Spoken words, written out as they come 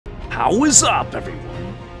How is up,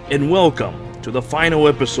 everyone? And welcome to the final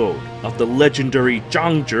episode of the legendary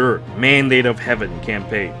Zhang Jue Mandate of Heaven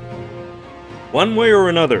campaign. One way or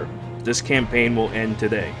another, this campaign will end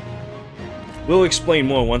today. We'll explain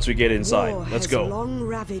more once we get inside. War Let's go. has long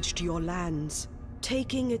ravaged your lands,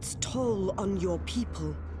 taking its toll on your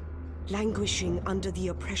people. Languishing under the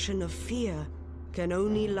oppression of fear can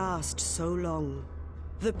only last so long.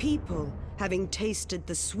 The people, having tasted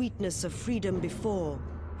the sweetness of freedom before,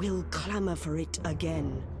 will clamor for it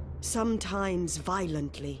again, sometimes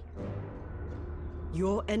violently.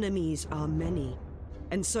 Your enemies are many,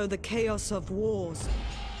 and so the chaos of wars...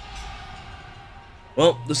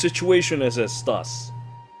 Well, the situation is as thus.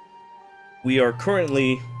 We are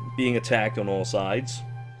currently being attacked on all sides,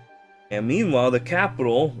 and meanwhile the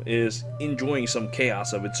capital is enjoying some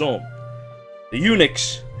chaos of its own. The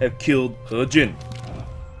eunuchs have killed He Jin.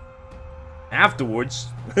 Afterwards,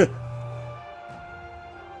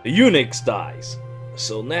 the eunuchs dies.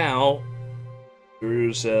 So now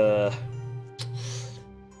there's a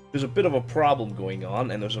bit of a problem going on,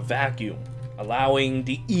 and there's a vacuum allowing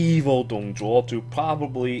the evil Zhang Jiao to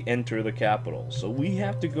probably enter the capital. So we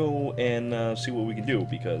have to go and see what we can do,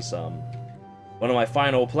 because one of my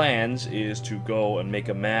final plans is to go and make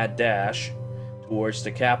a mad dash towards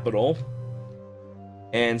the capital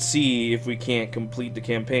and see if we can't complete the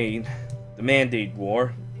campaign, the Mandate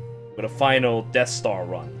War, with a final Death Star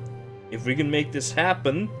run. If we can make this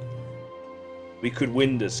happen, we could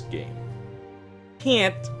win this game.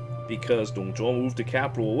 Can't, because Zhang Jiao moved the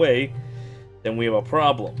capital away, then we have a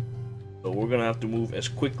problem. So we're gonna have to move as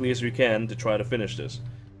quickly as we can to try to finish this.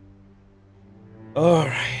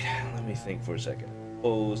 Alright, let me think for a second.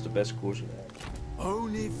 What was the best course of that?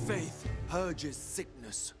 Only faith purges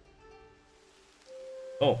sickness.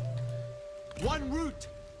 Oh. One root!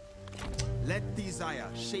 Let desire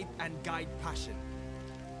shape and guide passion.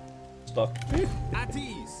 Stuck. At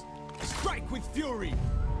ease, strike with fury.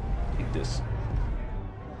 Take this.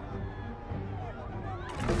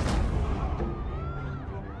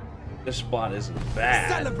 This spot isn't bad.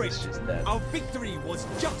 Celebrate! It's just that. Our victory was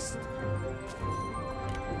just.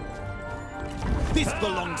 This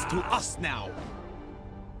belongs to us now.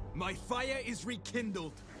 My fire is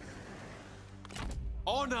rekindled.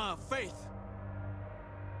 Honor, faith.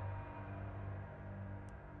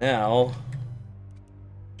 Now,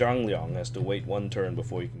 Zhang Liang has to wait one turn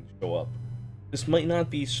before he can show up. This might not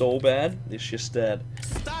be so bad, it's just that...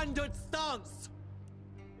 Standard stance!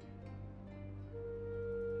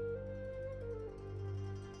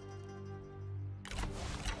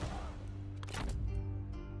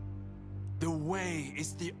 The way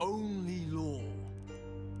is the only law.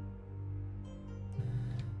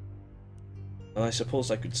 I suppose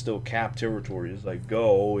I could still cap territory as I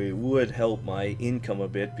go. It would help my income a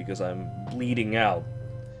bit because I'm bleeding out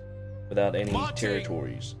without any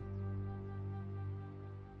territories.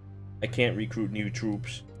 I can't recruit new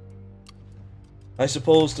troops. I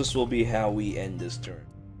suppose this will be how we end this turn.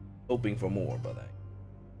 Hoping for more, but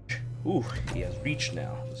ooh, he has reached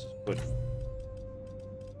now. This is good.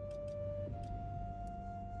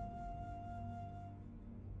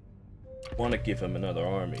 I want to give him another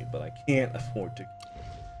army, but I can't afford to.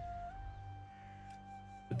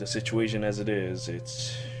 With the situation as it is,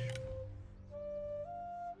 it's...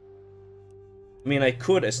 I mean, I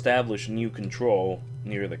could establish new control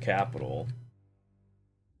near the capital,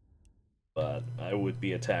 but I would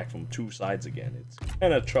be attacked from two sides again. It's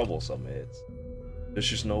kind of troublesome. There's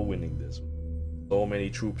just no winning this. So many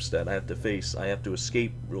troops that I have to face. I have to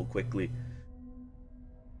escape real quickly.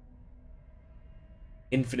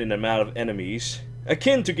 Infinite amount of enemies,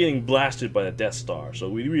 akin to getting blasted by the Death Star. So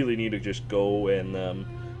we really need to just go and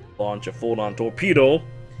launch a full-on torpedo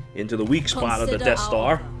into the weak spot of the Death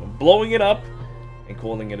Star, blowing it up, and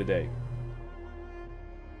calling it a day.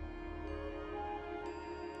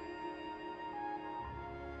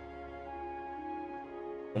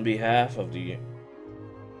 On behalf of the...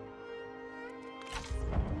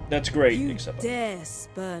 That's great, You except... dare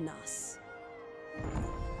spurn us.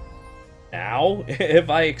 Now? If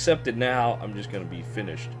I accept it now, I'm just gonna be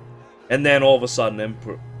finished. And then all of a sudden,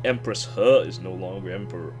 Empress He is no longer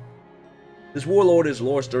Emperor. This warlord has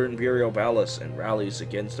lost their Imperial Palace and rallies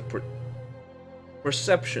against the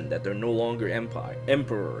perception that they're no longer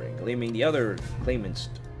Emperor and claiming the other claimants.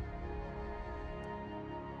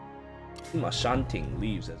 Shanting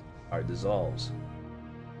leaves as the empire dissolves.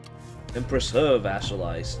 Empress He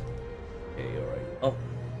vassalized. Okay, alright. Oh.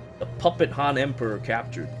 The puppet Han Emperor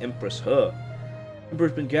captured Empress He.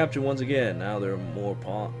 Emperor's been captured once again. Now they're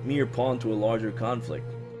mere pawn to a larger conflict.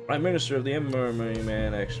 Prime Minister of the Empire,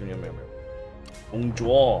 man, actually, Zhang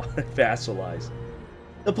Jiao vassalized.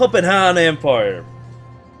 The Puppet Han Empire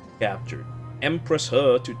captured Empress He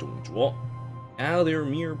to Zhang Jiao. Now they're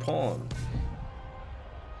mere pawn.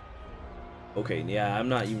 Okay, yeah, I'm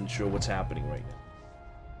not even sure what's happening right now.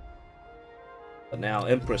 But now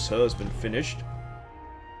Empress He has been finished.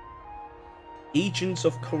 Agents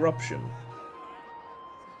of corruption.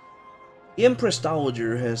 The Empress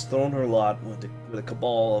Dowager has thrown her lot with a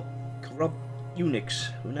cabal of corrupt eunuchs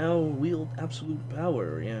who now wield absolute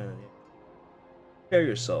power. Yeah. Prepare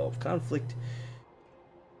yourself. Conflict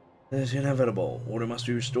is inevitable. Order must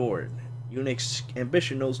be restored. Eunuch's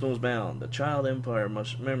ambition knows no bound. The child emperor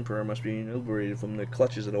must be liberated from the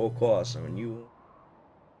clutches at all costs. And you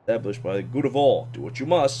established by the good of all. Do what you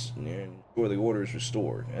must, and ensure the order is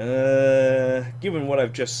restored. Given what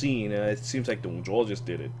I've just seen, it seems like Zhang Jiao just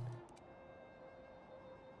did it.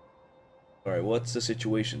 Alright, what's the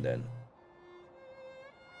situation then?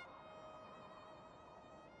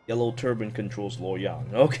 Yellow Turban controls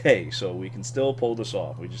Luoyang. Okay, so we can still pull this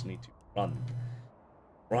off. We just need to run.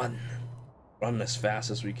 Run. Run as fast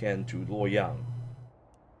as we can to Luoyang.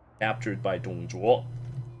 Captured by Zhang Jiao.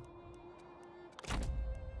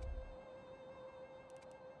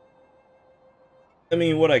 I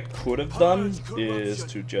mean, what I could have done is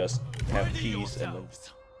to just have peace and then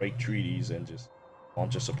break treaties and just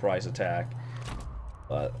launch a surprise attack.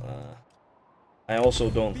 But I also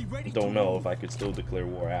don't know if I could still declare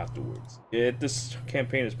war afterwards. This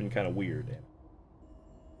campaign has been kind of weird.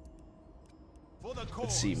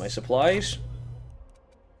 Let's see, my supplies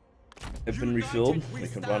have been refilled. We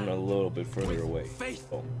can run a little bit further away.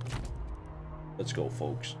 So, let's go,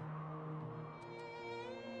 folks.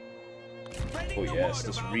 Oh yes,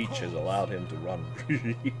 this reach has allowed him to run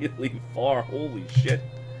really far. Holy shit.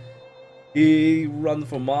 He runs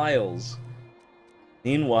for miles.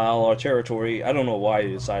 Meanwhile, our territory, I don't know why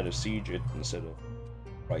he decided to siege it instead of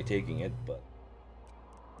probably taking it, but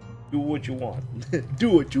do what you want. Do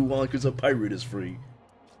what you want because a pirate is free.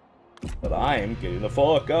 But I am getting the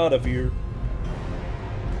fuck out of here.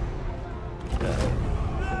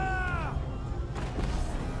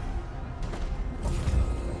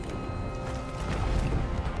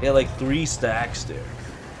 Yeah, like 3 stacks there.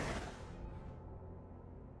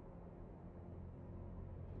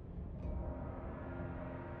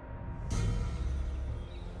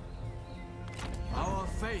 Our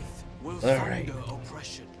faith will thunder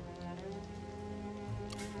oppression.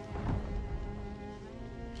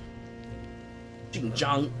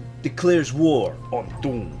 Xinjiang declares war on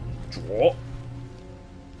Zhang Jiao.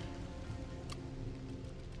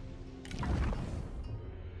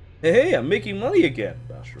 Hey, I'm making money again.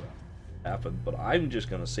 Not sure what happened, but I'm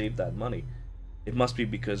just gonna save that money. It must be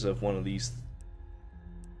because of one of these.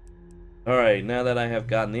 Alright, now that I have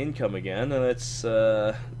gotten income again, let's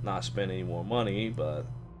not spend any more money, but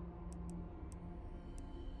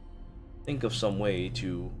think of some way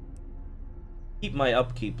to keep my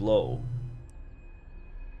upkeep low.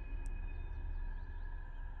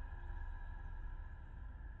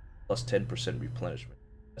 Plus 10% replenishment.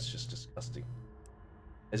 That's just disgusting.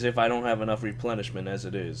 As if I don't have enough replenishment as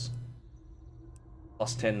it is.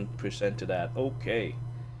 Plus 10% to that. Okay.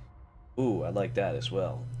 Ooh, I like that as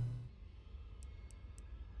well.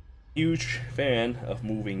 Huge fan of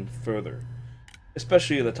moving further.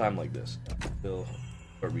 Especially at a time like this. Still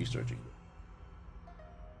start researching.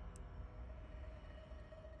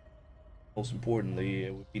 Most importantly,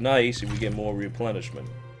 it would be nice if we get more replenishment.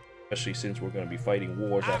 Especially since we're going to be fighting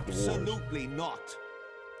wars after wars. Absolutely not.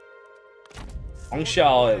 Feng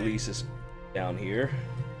Xiao at least is down here.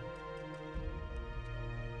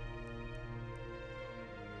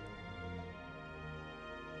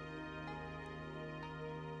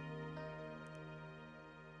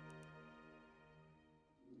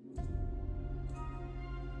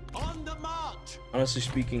 On the march. Honestly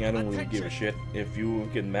speaking, I don't really give a shit if you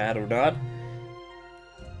get mad or not.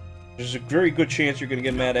 There's a very good chance you're gonna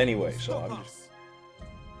get mad anyway, so I'm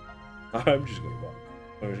just gonna run.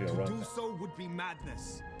 I'm just gonna run. Do so would be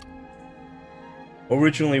madness.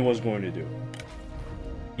 Originally was going to do.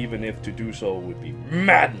 Even if to do so would be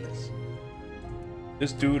madness.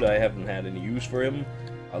 This dude, I haven't had any use for him.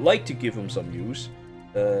 I'd like to give him some use.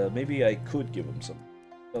 Maybe I could give him some.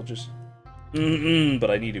 I'll just... but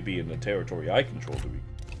I need to be in the territory I control to be.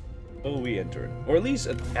 So we enter. Or at least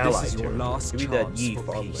an ally This is your last Give me that chance Yi for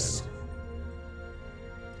farmland. peace.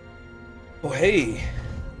 Oh hey!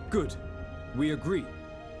 Good. We agree.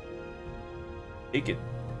 Take it.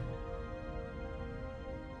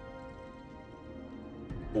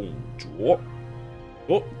 Zhang Jiao.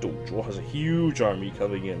 Oh, Zhang Jiao has a huge army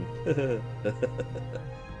coming in.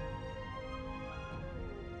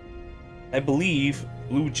 I believe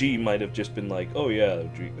Liu Ji might have just been like, oh yeah,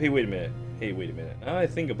 hey, wait a minute. Hey, wait a minute. Now I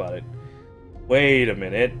think about it. Wait a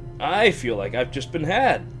minute. I feel like I've just been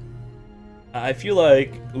had. I feel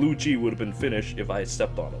like Liu Ji would have been finished if I had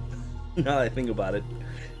stepped on him. Now that I think about it.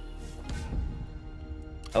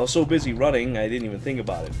 I was so busy running, I didn't even think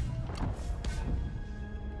about it.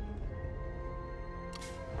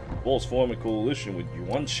 Wolves form a coalition with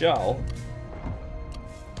Yuan Shao.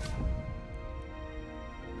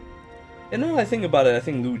 And now I think about it, I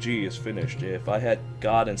think Liu Ji is finished. If I had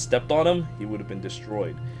gone and stepped on him, he would have been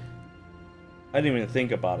destroyed. I didn't even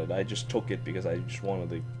think about it. I just took it because I just wanted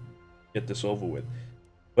to get this over with.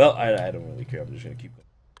 Well, I don't really care. I'm just gonna keep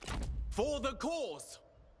going. For the cause.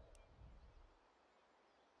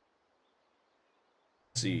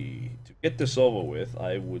 Let's see. To get this over with,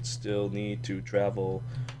 I would still need to travel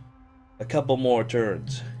a couple more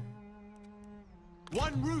turns.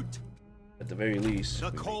 One route. At the very least. The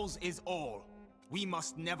cause is all. We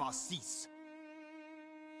must never cease.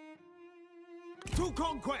 To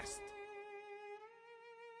conquest.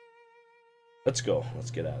 Let's go. Let's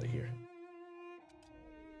get out of here.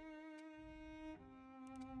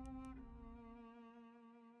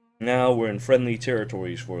 Now we're in friendly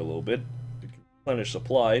territories for a little bit. We can replenish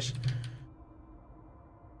supplies.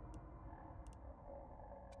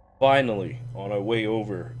 Finally, on our way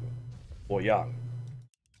over Luoyang.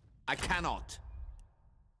 I cannot.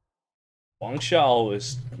 Wang Xiao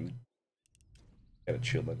is gotta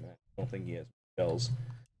chill in that. I don't think he has spells.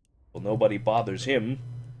 Well, nobody bothers him.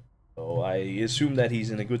 So I assume that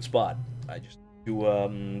he's in a good spot. I just do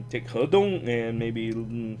take Hedong and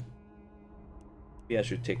maybe I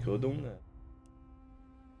should take Hedong.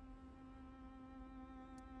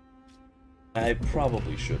 I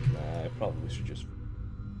probably should. I probably should just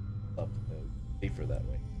up safer that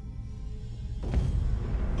way.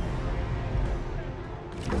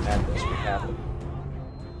 And this would happen.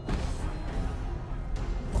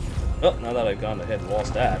 Well, now that I've gone ahead and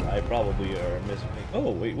lost that, I probably are missing.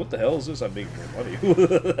 Oh, wait, what the hell is this I'm making for money?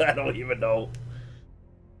 I don't even know.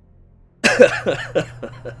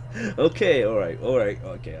 Okay, alright,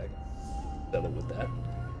 okay, I can settle with that.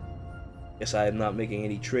 Guess I am not making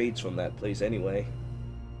any trades from that place anyway.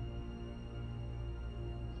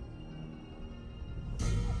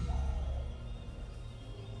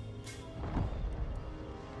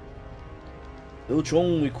 Liu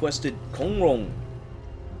Chong requested Kong Rong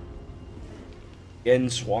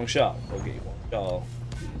against Wang Xiao. Okay, Wang Xiao.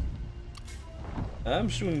 I'm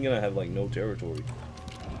soon gonna have like no territory.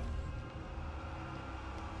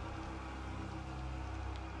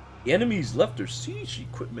 The enemies left their siege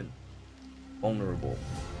equipment vulnerable.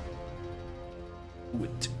 Do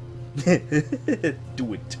it.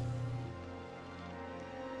 Do it.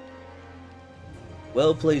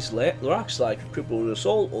 Well-placed rock slide could cripple the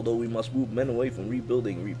assault, although we must move men away from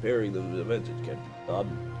rebuilding and repairing the event. It can be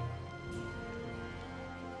done.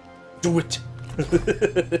 Do it!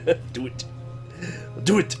 Do it!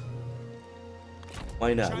 Do it!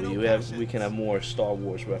 Why not? We can have more Star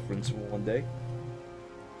Wars reference one day.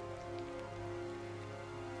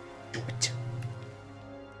 Do it!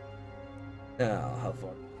 Now, how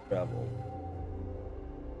far to travel?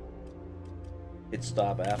 Hit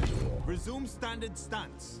stop after all. Resume standard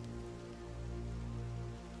stance.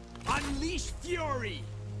 Unleash fury.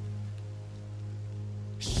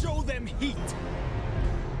 Show them heat.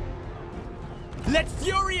 Let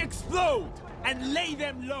fury explode and lay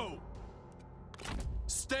them low.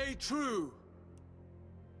 Stay true.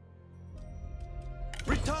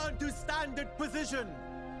 Return to standard position.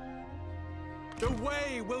 The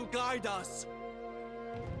way will guide us.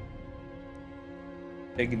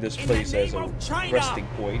 Taking this place as a resting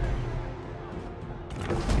point.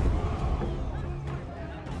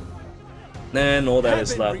 Then all that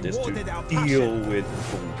is left is to deal with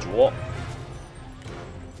Feng Zhuo.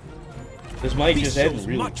 This might just end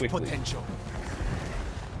really quickly.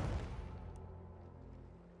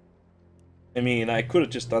 I mean, I could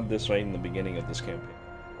have just done this right in the beginning of this campaign.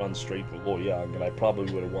 Run straight for Luoyang, and I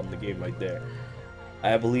probably would have won the game right there.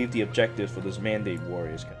 I believe the objective for this Mandate War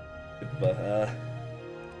is kind of, but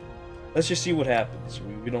let's just see what happens.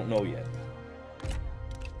 We don't know yet.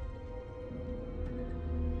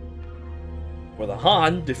 For the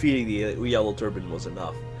Han, defeating the Yellow Turban was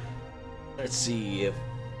enough. Let's see if,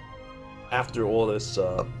 after all this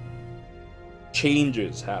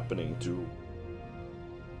changes happening to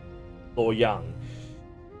Luoyang,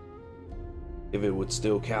 if it would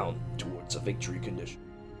still count towards a victory condition.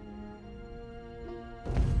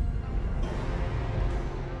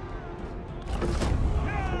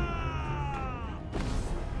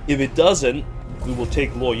 If it doesn't, we will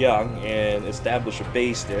take Luoyang and establish a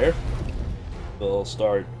base there. we'll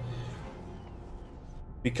start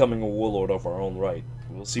becoming a warlord of our own right.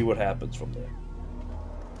 We'll see what happens from there.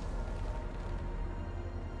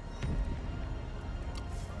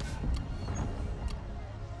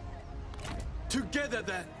 Together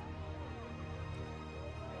then!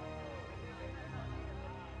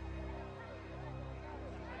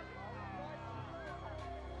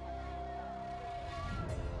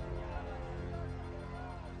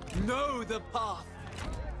 Know the path!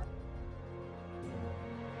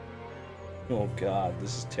 Oh god,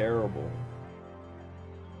 this is terrible.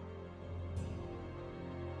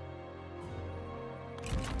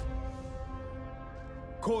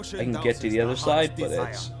 Caution I can get to douses the other heart's side, but desire.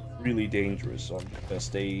 it's really dangerous, so I'm just gonna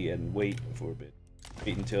stay and wait for a bit.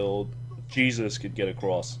 Wait until Jesus could get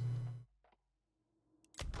across.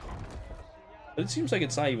 But it seems like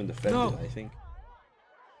it's not even defended, No. I think.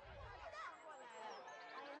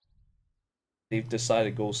 They've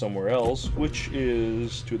decided to go somewhere else, which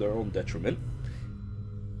is to their own detriment.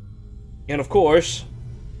 And of course,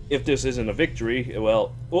 if this isn't a victory,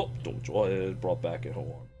 well, oh, don't draw it, brought back it,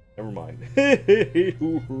 hold on. Never mind.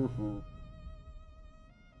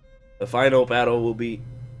 The final battle will be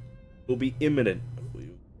imminent. We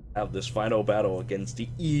have this final battle against the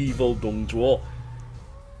evil Zhang Jue.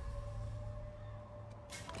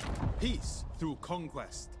 Peace through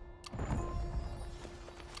conquest.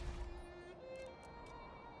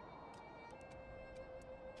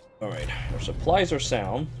 Alright, our supplies are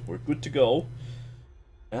sound. We're good to go.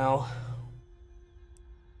 Now,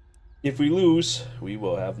 if we lose, we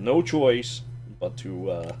will have no choice but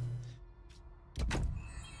to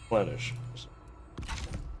replenish.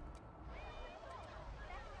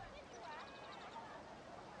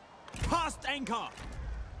 Past anchor!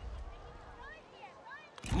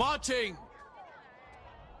 Marching!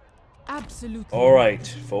 Absolutely. Alright,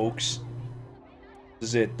 folks. This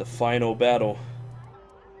is it, the final battle.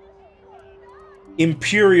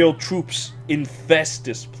 Imperial troops infest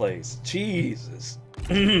this place. Jesus.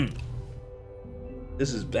 This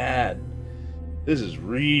is bad. This is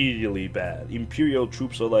really bad. Imperial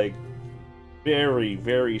troops are like very,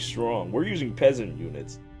 very strong. We're using peasant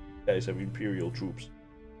units. You guys have Imperial troops.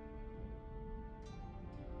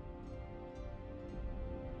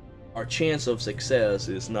 Our chance of success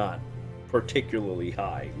is not particularly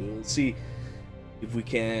high. We'll see if we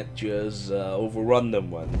can't just overrun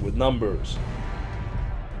them with numbers.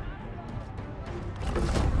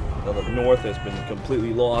 Now the north has been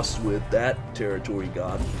completely lost with that territory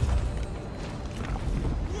gone.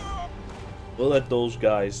 We'll let those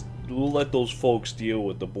folks deal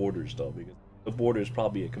with the borders though, because the border is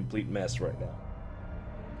probably a complete mess right now.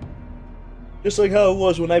 Just like how it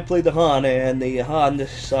was when I played the Han, and the Han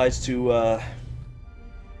decides to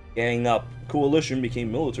gang up. Coalition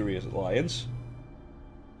became military alliance.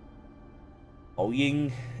 Hao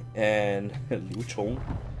Ying and Liu Chong.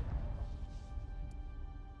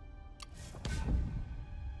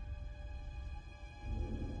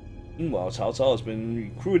 Meanwhile, Cao Cao has been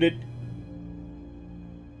recruited.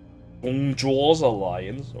 Zhang Jue's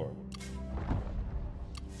alliance, or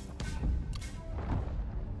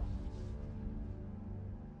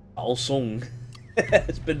Cao Song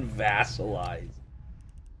has been vassalized.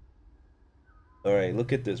 Alright,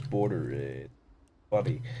 look at this border. It's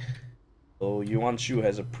funny. So Yuan Shu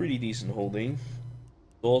has a pretty decent holding.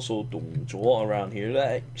 Also Zhang Jue around here.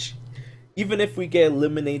 That, even if we get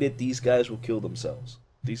eliminated, these guys will kill themselves.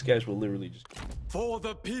 These guys will literally just... For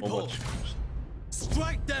the people!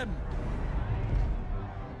 Strike them!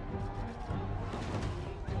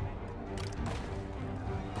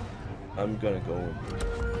 I'm gonna go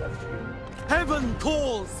up here. Heaven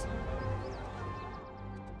calls!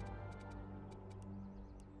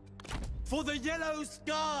 For the yellow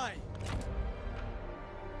sky!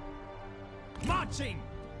 Marching!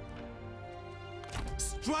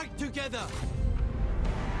 Strike together!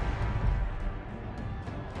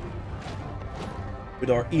 With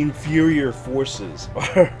our inferior forces,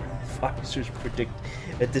 our advisors predict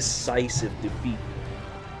a decisive defeat.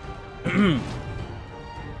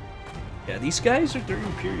 Yeah, these guys they're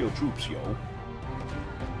Imperial troops, yo.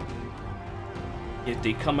 If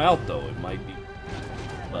they come out, though, it might be.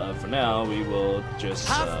 But for now, we will just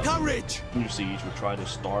have courage. Siege. We'll try to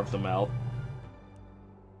starve them out.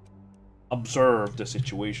 Observe the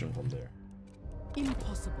situation from there.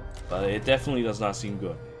 Impossible. But it definitely does not seem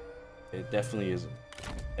good. It definitely isn't.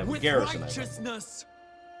 Have a With garrison, righteousness,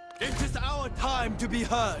 it is our time to be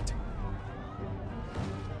heard.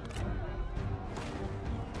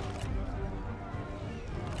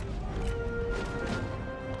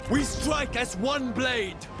 We strike as one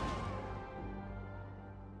blade.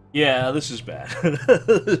 Yeah, this is bad.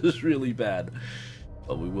 This is really bad.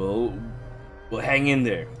 But we'll hang in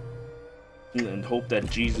there and hope that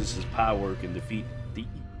Jesus' power can defeat the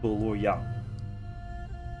evil Lord Yang.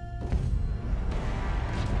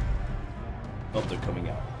 Oh, they're coming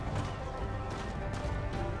out.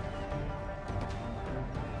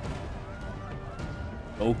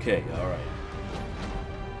 Okay, alright.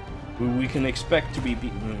 We can expect to be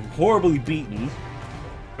beaten, horribly beaten.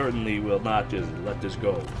 Certainly will not just let this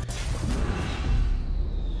go.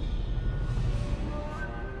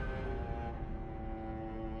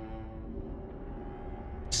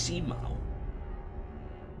 Simao.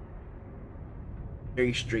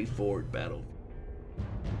 Very straightforward battle.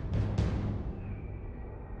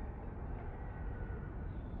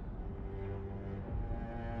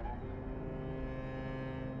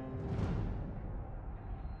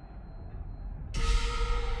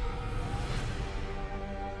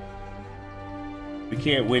 We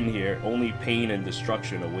can't win here. Only pain and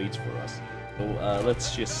destruction awaits for us. So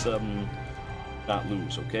let's just not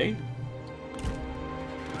lose, okay?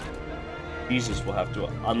 Jesus will have to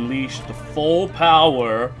unleash the full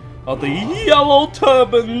power of the Yellow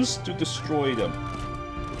Turbans to destroy them.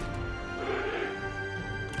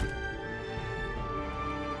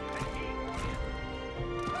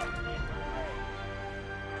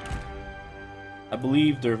 I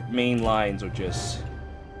believe their main lines are just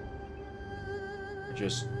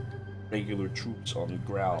regular troops on the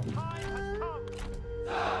ground.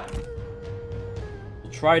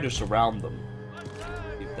 We'll try to surround them.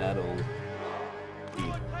 If that'll be.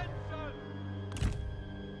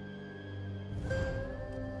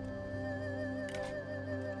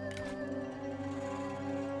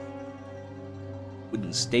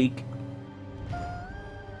 Wooden stake.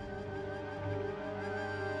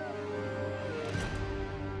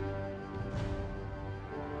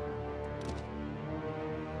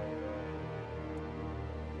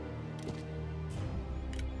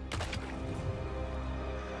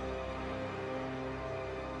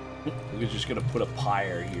 We're just gonna put a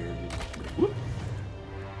pyre here. Whoop.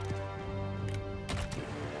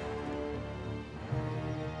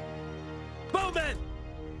 Bowman!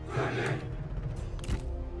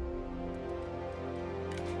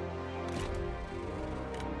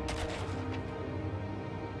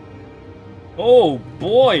 Oh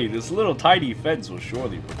boy, this little tiny fence will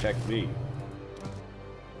surely protect me.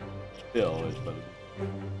 Still, it's better.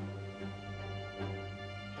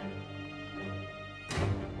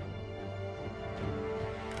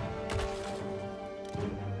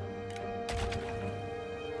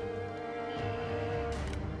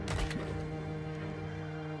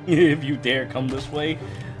 If you dare come this way,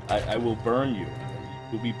 I will burn you.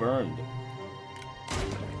 You'll be burned.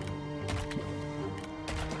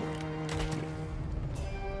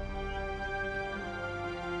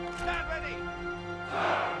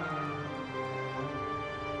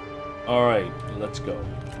 Alright, let's go.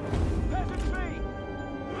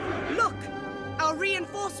 Look! Our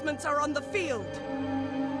reinforcements are on the field!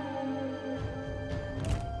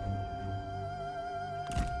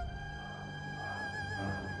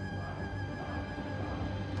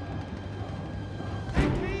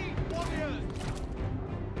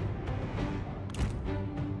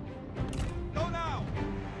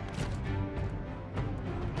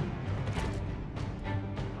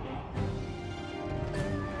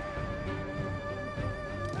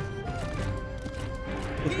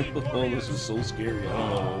 Oh, this is so scary. I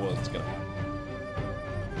don't know what's gonna happen.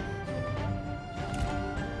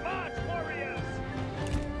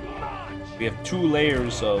 We have 2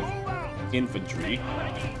 layers of infantry.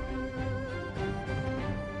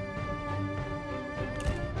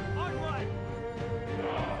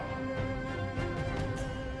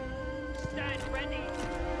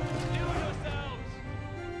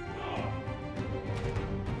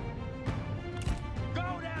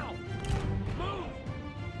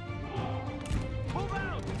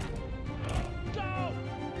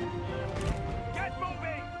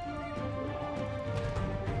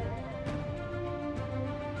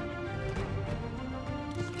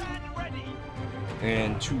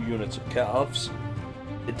 And 2 units of calves.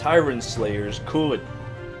 The Tyrant Slayers could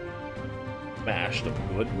smash them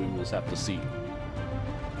good. We will just have to see.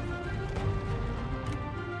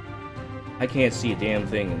 I can't see a damn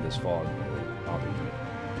thing in this fog.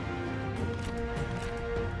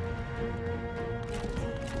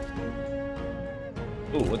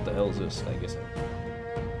 Oh, what the hell is this? I guess.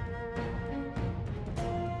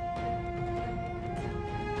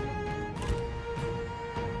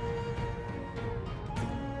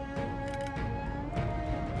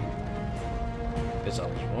 I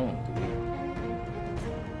was wrong.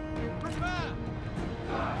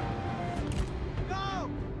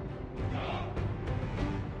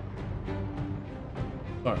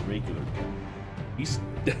 regular calves.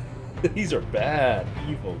 These are bad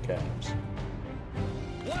evil calves.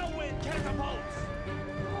 Whirlwind catapults!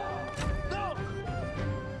 No!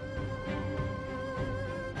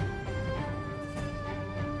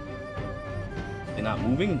 They're not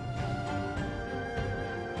moving?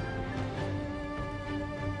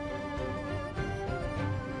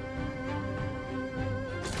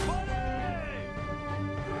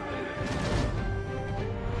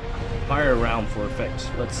 Fire around for effects.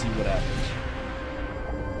 Let's see what happens.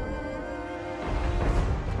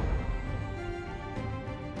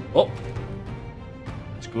 Oh!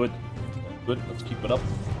 That's good. Good, let's keep it up.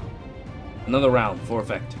 Another round for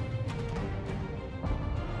effect.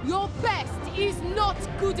 Your best is not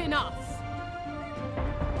good enough.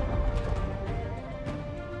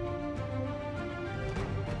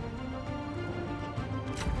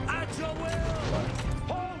 At your will!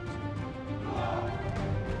 Halt!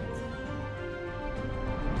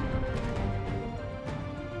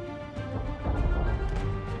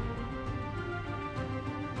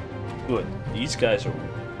 Good. These guys are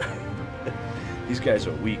these guys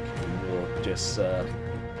are weak. We'll just do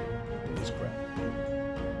this crap.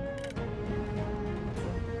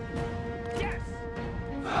 Yes!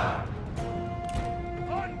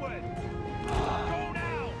 Onward! Go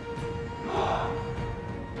now!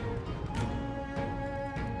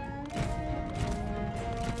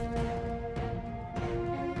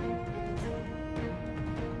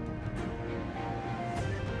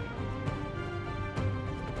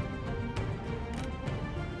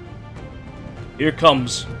 Here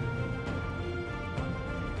comes.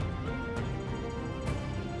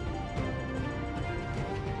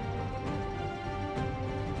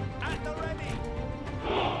 At the ready!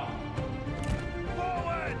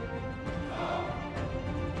 Forward!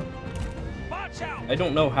 March out! I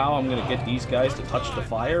don't know how I'm gonna get these guys to touch the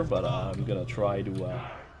fire, but I'm gonna try to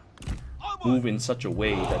move in such a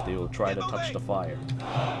way that they will try to touch the fire.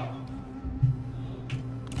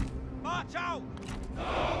 March out!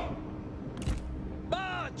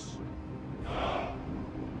 March!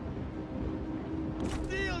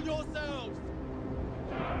 Steel yourselves!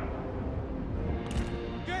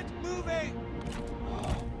 Get moving!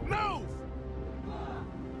 Move!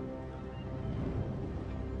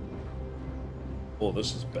 Oh,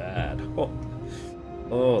 this is bad.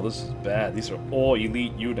 Oh, this is bad. These are all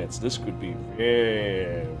elite units. This could be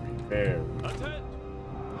very, very... Attend!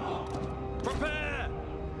 Prepare!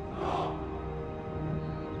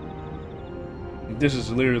 This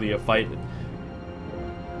is literally a fight.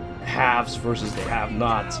 Haves versus the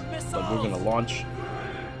have-nots. But we're gonna launch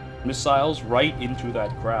missiles right into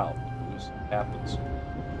that crowd. This happens.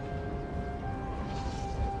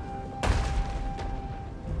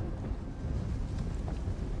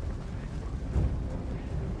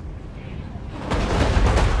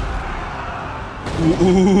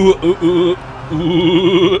 Ooh.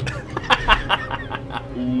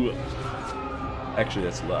 Actually,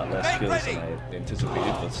 that's a lot less kills than I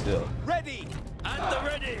anticipated, but still. Ready! At the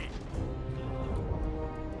ready!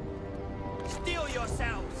 Steel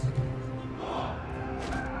yourselves!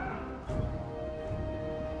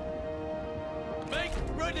 Make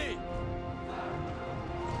ready!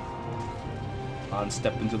 On,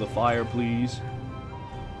 step into the fire, please.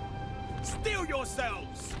 Steel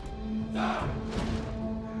yourselves!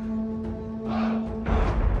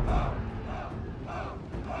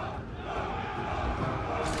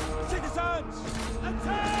 Citizens!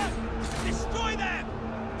 Attack! Destroy them!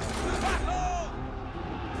 Battle!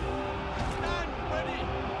 Stand ready!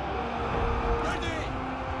 Ready!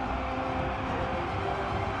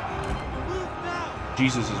 Move now!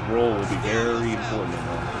 Jesus' role will be very important in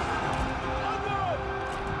that.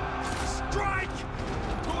 Strike!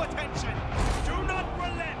 To attention! Do not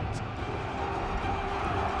relent!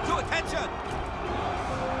 To attention!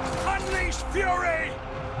 Unleash fury!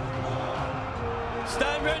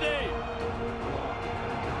 Stand ready!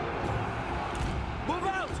 Move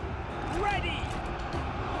out! Ready!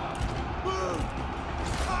 Move!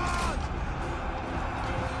 Hard!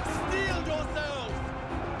 Steel yourselves!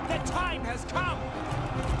 The time has come!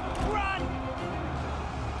 Run!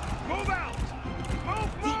 Move out!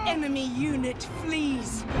 Move! The enemy unit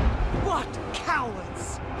flees. What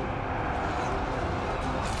cowards!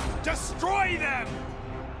 Destroy them!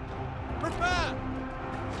 Prepare!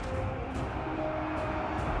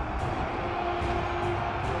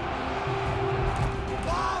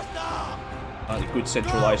 A good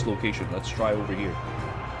centralized location. Let's try over here.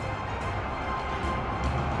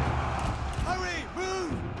 Hurry!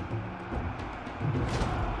 Move!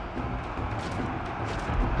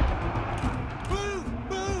 Move!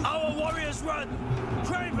 Move! Our warriors run!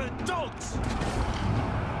 Craven dogs!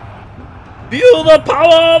 Feel the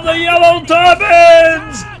power of the Yellow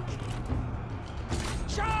Turbans!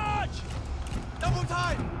 Charge! Double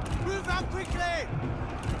time! Move out quickly!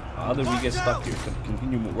 How did we get stuck here?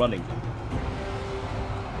 Continue running.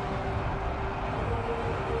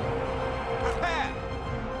 Prepare!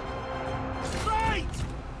 Fight!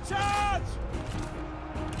 Charge!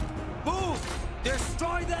 Move!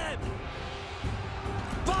 Destroy them!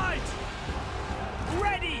 Fight!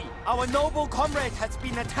 Ready! Our noble comrade has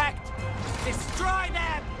been attacked! Destroy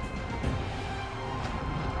them!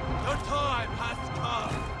 The time has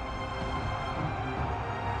come!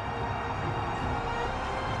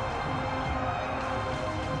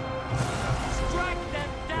 Strike them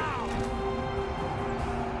down!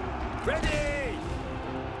 Ready!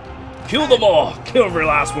 Kill them all! Kill every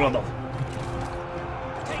last one of them!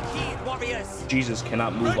 Take heed, warriors! Jesus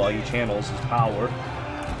cannot move all he channels his power.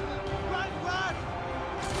 Run, run!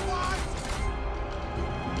 Fight!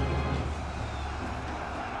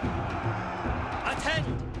 Attend!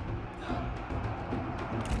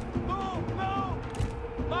 Move,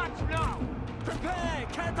 move! March now! Prepare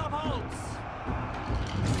catapults!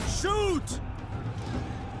 Shoot!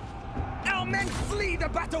 Our men flee the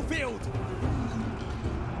battlefield!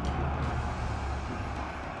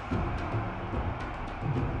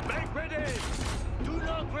 Make ready! Do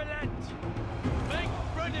not relent! Make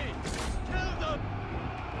ready! Kill them!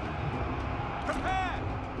 Prepare!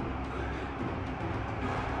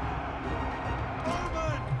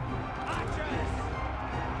 Bowmen! Archers!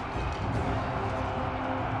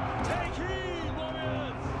 Take heed,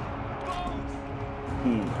 warriors! Both!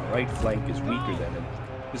 Our right flank is weaker than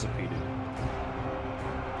anticipated.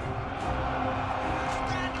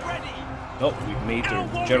 Stand ready! Oh, we've made Our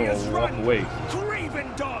the general warriors walk run! away. Craven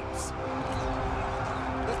dogs!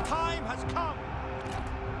 The time has come!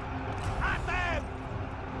 At them!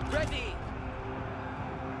 Ready!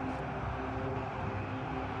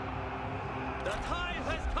 The time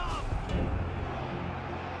has come!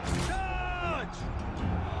 Charge!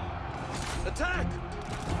 Attack!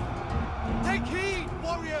 Take heed,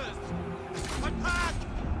 warriors! Attack!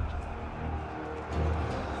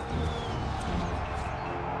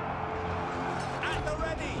 At the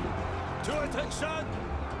ready! To attention!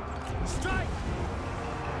 Strike!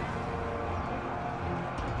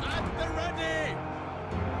 At the ready!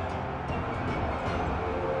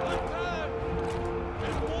 Attack!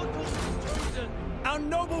 Immortals chosen! Our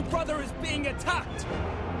noble brother is being attacked!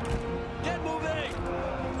 Get moving!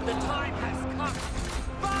 The time has come!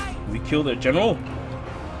 Fight! We kill their general?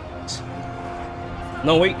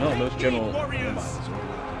 No, wait, no, no general. Never mind.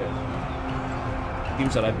 Okay.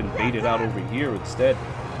 Seems that I've been baited out over here instead.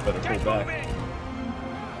 Better pull back.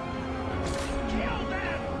 Kill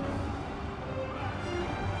them!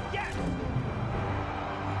 Yes!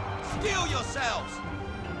 Steel yourselves!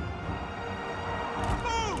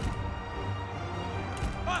 Move!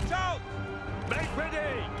 Watch out! Make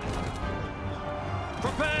ready!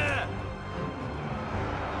 Prepare!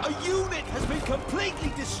 A unit has been completely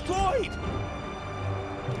destroyed!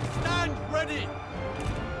 Stand ready!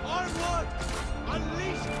 Onward!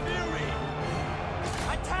 Unleash fury!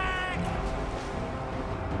 Attack!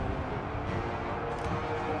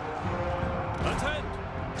 Attend!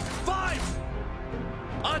 Fight!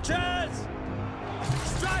 Archers!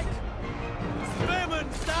 Strike! Spearmen,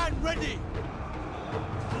 stand ready!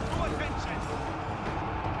 To attention!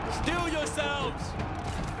 Steel yourselves!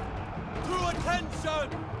 To attention!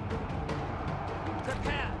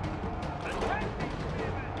 Prepare! Attack!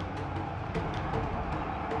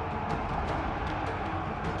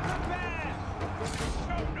 Prepare!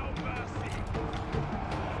 Show no mercy!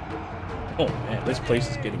 Oh man, this place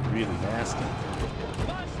is getting really nasty.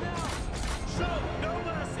 March now! Show no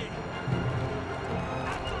mercy!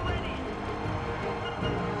 At the ready!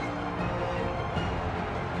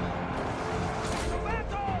 To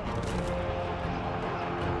battle!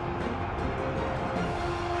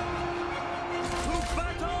 To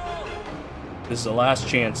battle! This is the last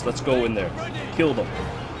chance. Let's go in there. Kill them.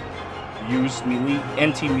 Use melee,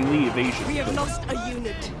 anti-melee evasion. We have lost a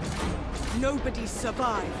unit. Nobody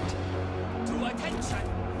survived. To attention!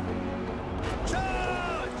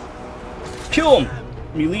 Charge! Kill him!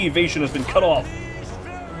 Melee evasion has been cut off. Unleash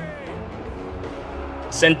fury!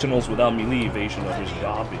 Sentinels without melee evasion are just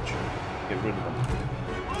garbage. Get rid of them.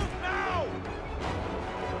 Move now!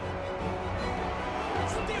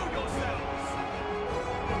 Steel yourselves!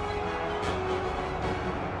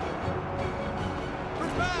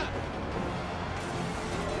 Prepare!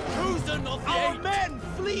 Chosen of the Our men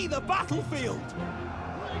flee the battlefield!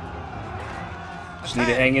 Just need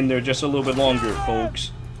to hang in there just a little bit longer,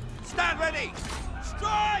 folks. Stand ready!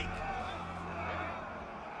 Strike!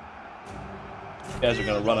 You guys are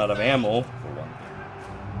gonna run out of ammo for one thing.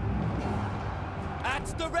 At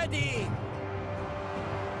the ready!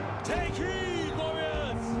 Take heed,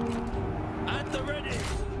 warriors! At the ready!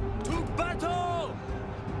 To battle!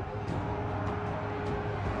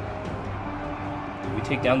 Did we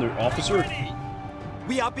take down their officer?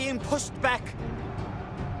 We are being pushed back!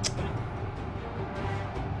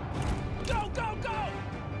 Go, go, go!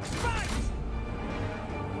 Fight!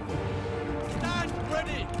 Stand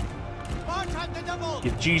ready! March at the double!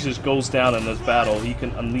 If Jesus goes down in this battle, he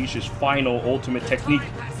can unleash his final ultimate technique.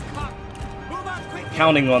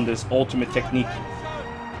 Counting on this ultimate technique.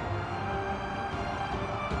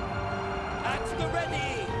 At the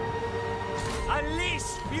ready! Unleash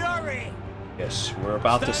fury! Yes, we're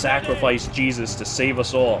about to sacrifice Jesus to save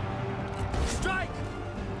us all. Strike!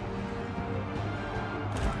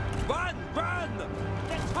 Run! Run!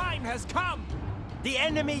 The time has come! The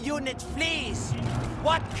enemy unit flees!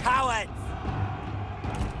 What cowards!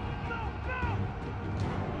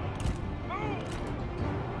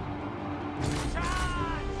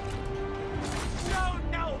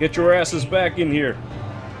 Get your asses back in here.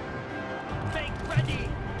 Make ready!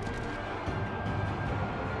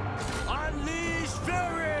 Unleash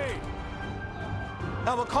fury!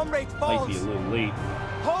 Our comrade Might be a falls! little late.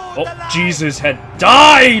 Hold the Oh, line! Jesus had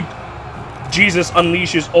died! Jesus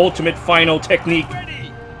unleashes ultimate final technique.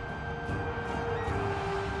 Ready!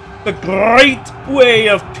 The great way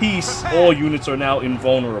of peace. All units are now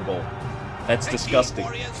invulnerable. That's disgusting.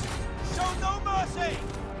 Warriors, show no mercy!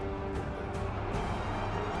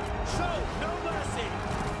 Show no mercy!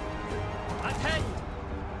 Attend!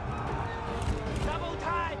 Double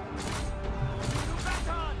time! To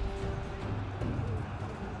battle!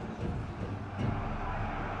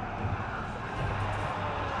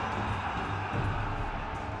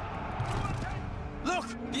 Look!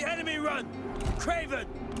 The enemy run! Craven!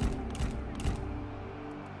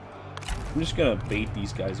 I'm just gonna bait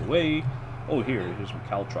these guys away. Oh, here's some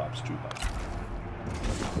caltrops too.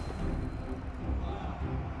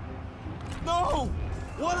 No!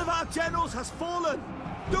 One of our generals has fallen!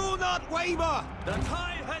 Do not waver! The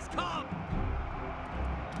time has come!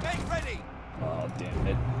 Make ready! Oh, damn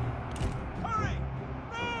it. Hurry!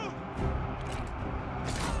 Move!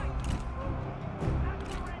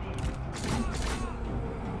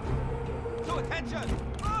 To attention!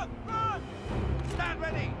 Run! Run! Stand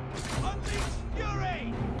ready! Unleash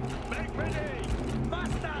fury! Make ready!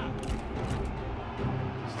 Faster!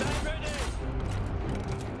 Stand ready!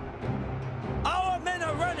 Our men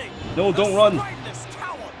are running! No, don't run! Spineless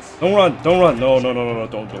cowards! Don't run! Don't run! No, no, no, no, no!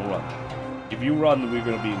 Don't run! If you run, we're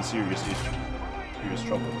gonna be in serious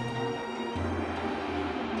trouble.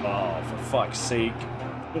 Oh, for fuck's sake!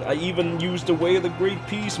 I even used the way of the Great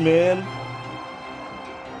Peace, man.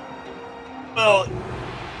 Well,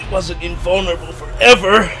 it wasn't invulnerable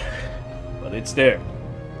forever, but it's there.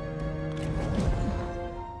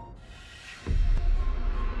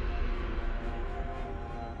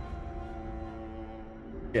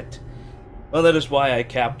 Shit. Well, that is why I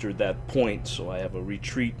captured that point, so I have a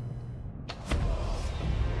retreat.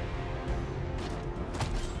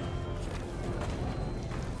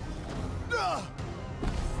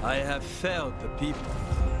 I have failed the people.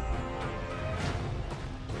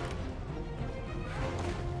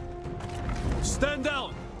 Stand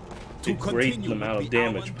down! Did great amount of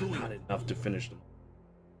damage, but not enough to finish them.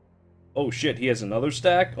 Oh shit, he has another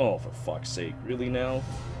stack? Oh, for fuck's sake. Really now?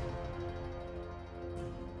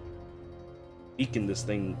 Weakened this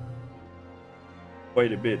thing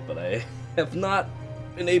quite a bit, but I have not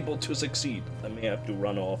been able to succeed. I may have to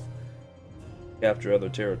run off, capture other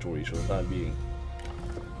territories for the time being.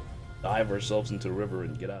 Dive ourselves into the river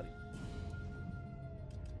and get out of here.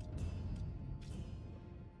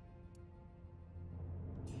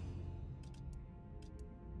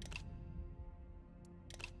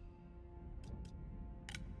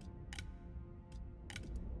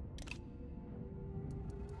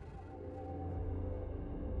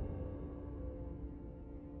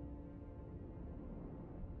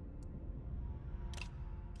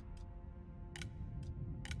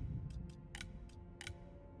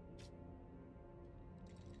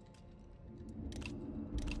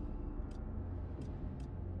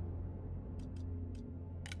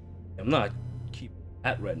 I'm not keeping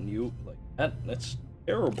that retinue like that. That's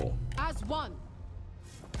terrible. As one.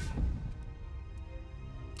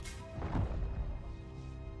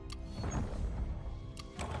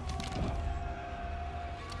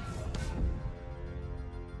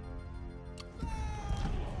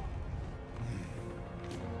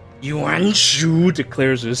 Yuan Shu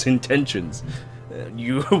declares his intentions.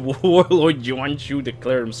 Warlord Yuan Shu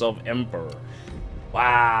declared himself emperor.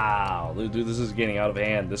 Wow, dude, this is getting out of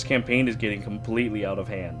hand. This campaign is getting completely out of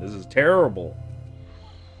hand. This is terrible.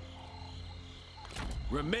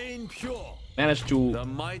 Remain pure. Managed to The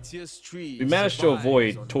mightiest tree. we managed to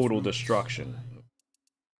avoid total destruction.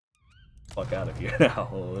 Fuck out of here now.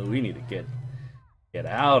 We need to get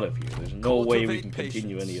out of here. There's no way we can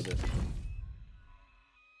continue any of this.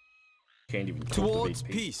 Can't even Towards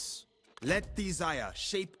cultivate peace. Let desire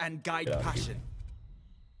shape and guide passion.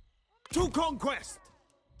 To conquest.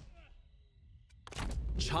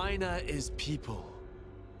 China is people,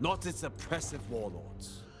 not its oppressive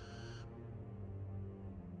warlords.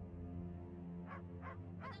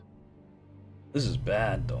 This is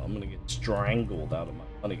bad, though. I'm gonna get strangled out of my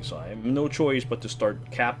money, so I have no choice but to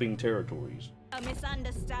start capping territories. A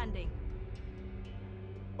misunderstanding.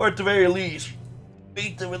 Or at the very least,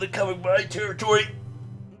 beat them into covering my territory.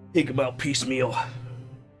 Think about piecemeal.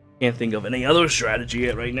 Can't think of any other strategy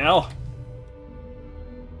yet right now.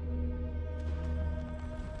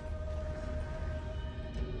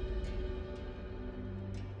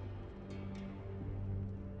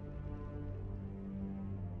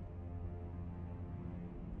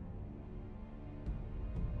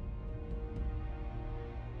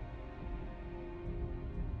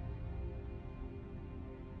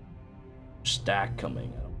 Stack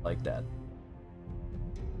coming. I don't like that.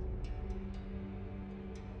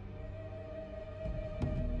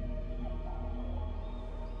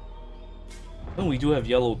 And we do have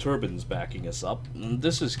Yellow Turbans backing us up. And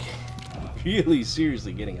this is really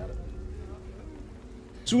seriously getting out of it.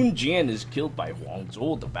 Sun Jian is killed by Huang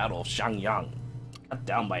Zhou at the Battle of Xiangyang, cut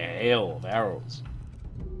down by a hail of arrows.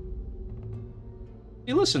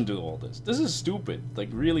 You listen to all this. This is stupid. Like,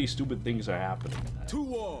 really stupid things are happening. To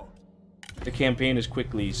war. The campaign is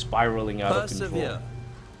quickly spiraling out of control.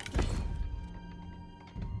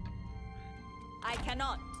 I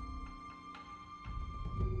cannot.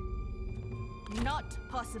 Not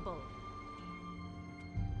possible.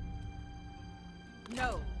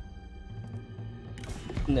 No.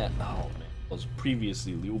 Nah, oh man, that was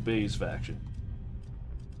previously Liu Bei's faction.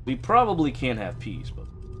 We probably can't have peace, but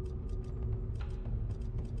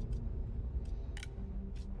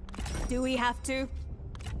Do we have to?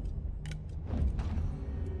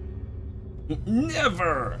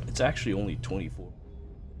 never. It's actually only 24.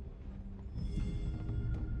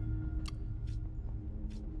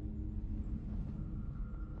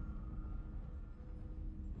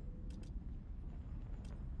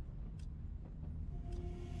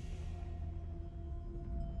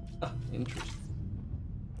 Interesting.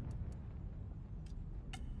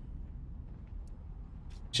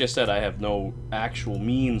 Just that I have no actual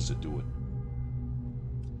means to do it.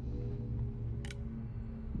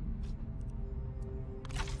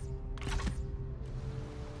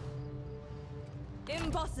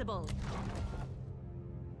 Impossible.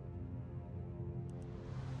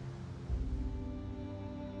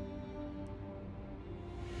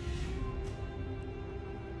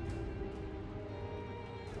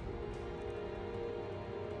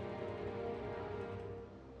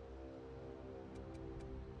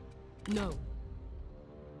 No.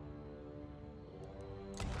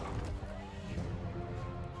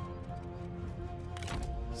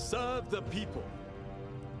 Serve the people.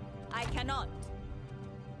 I cannot.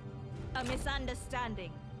 A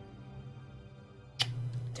misunderstanding.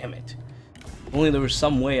 Damn it. If only there was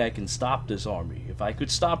some way I can stop this army. If I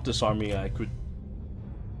could stop this army, I could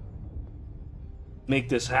make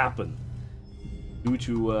this happen. Due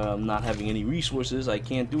to not having any resources, I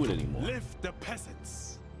can't do it anymore. Lift the peasants.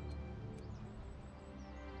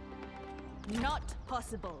 Not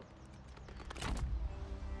possible.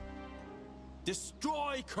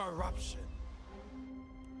 Destroy corruption.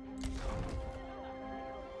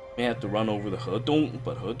 May have to run over the Hedong,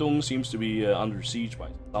 but Hedong seems to be under siege by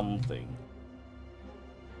something.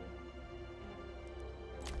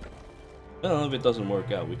 Well, if it doesn't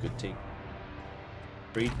work out, we could take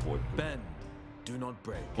trade port. Bend, do not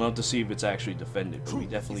break. We'll have to see if it's actually defended, but we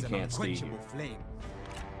Truth definitely is an can't stay here. unquenchable flame.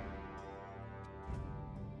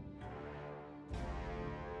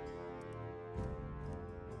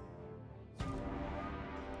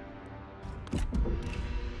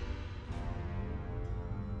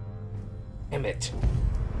 Damn it.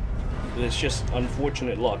 It's just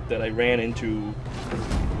unfortunate luck that I ran into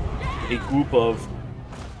a group of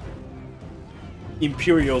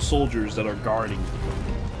Imperial soldiers that are guarding.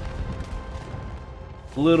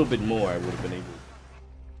 A little bit more I would have been able.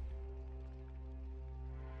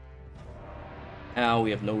 Now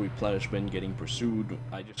we have no replenishment, getting pursued.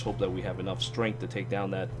 I just hope that we have enough strength to take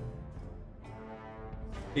down that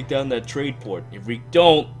trade port. If we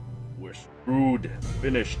don't, we're screwed.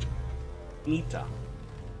 Finished. Nita.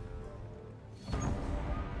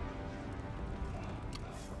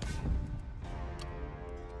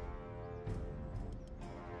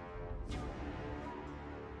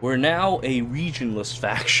 We're now a regionless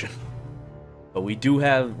faction, but we do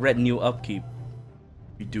have retinue upkeep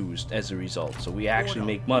reduced as a result, so we actually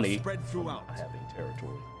make money from not having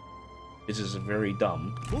territory. This is very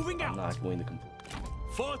dumb. Moving I'm out. not going to complain.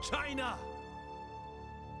 For China!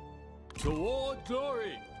 Toward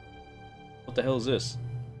glory! What the hell is this?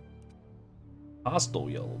 Hostile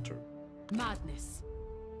Yellow Turban. Madness.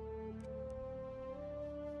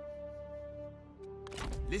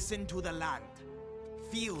 Listen to the land.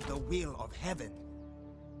 Feel the will of heaven.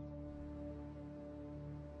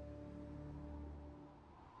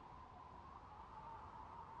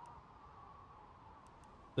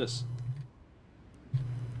 This.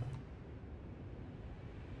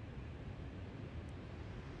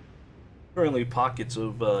 Currently, pockets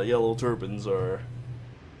of Yellow Turbans are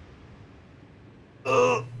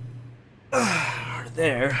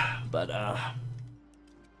there, but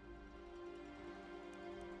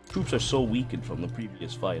troops are so weakened from the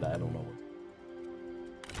previous fight. I don't know.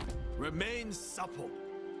 Remain supple.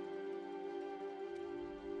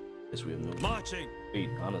 Guess we have no Marching. wait,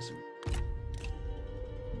 honestly.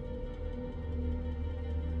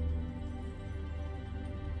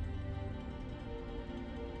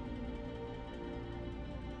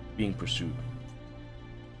 Being pursued.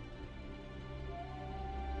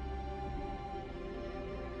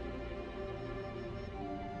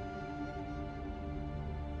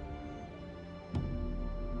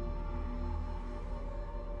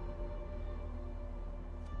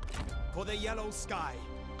 For the yellow sky.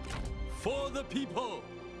 For the people.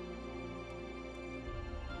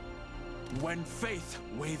 When faith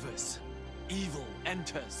wavers, evil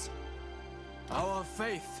enters. Our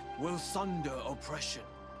faith will sunder oppression.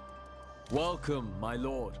 Welcome, my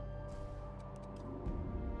lord.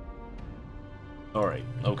 Alright,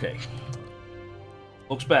 okay.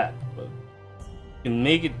 Looks bad, but we can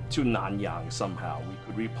make it to Nanyang somehow. We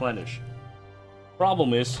could replenish.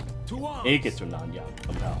 Problem is, To arms. make it to Nanyang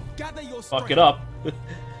somehow. Gather your Fuck strength. it up.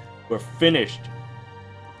 We're finished.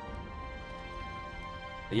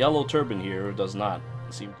 The Yellow Turban here does not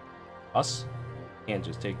seem to us. Can't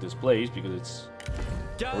just take this place because it's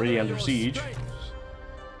Gather already under your siege. strength.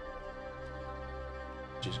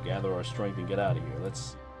 Just gather our strength and get out of here.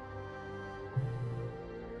 Let's.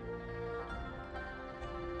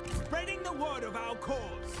 Spreading the word of our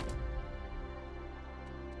cause.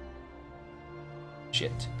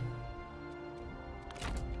 Shit.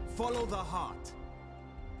 Follow the heart.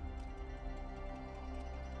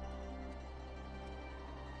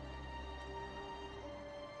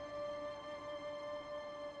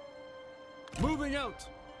 Moving out.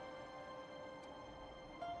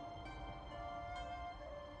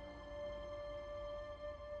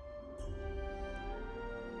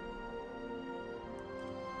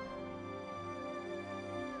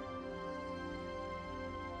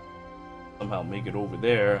 Somehow make it over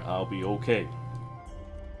there, I'll be okay.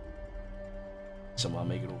 Somehow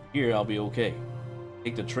make it over here, I'll be okay.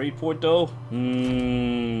 Take the trade port though?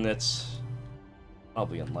 That's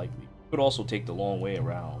probably unlikely. Could also take the long way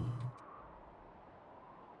around.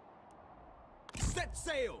 Set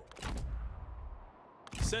sail.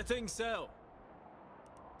 Setting sail.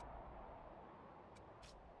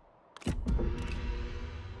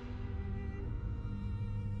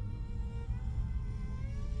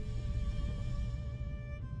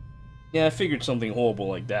 Yeah, I figured something horrible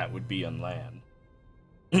like that would be on land.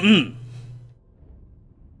 Can't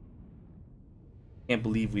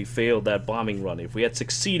believe we failed that bombing run. If we had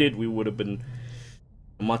succeeded, we would have been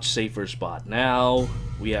a much safer spot. Now,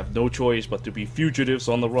 we have no choice but to be fugitives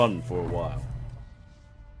on the run for a while.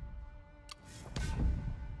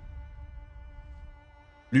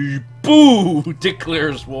 Liu Bei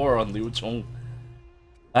declares war on Liu Chong.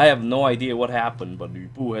 I have no idea what happened, but Liu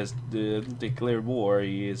Bei has declared war.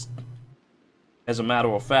 He is, as a matter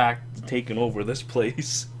of fact, taken over this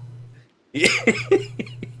place.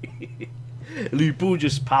 Liu Bei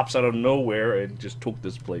just pops out of nowhere and just took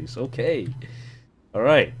this place. Okay.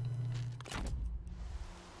 Alright.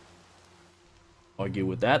 Argue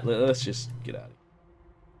with that. Let's just get out of here.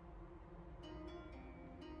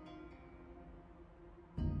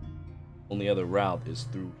 Only other route is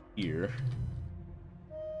through here.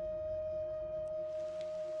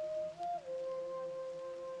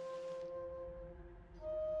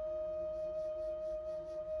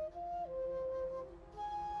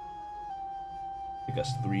 Take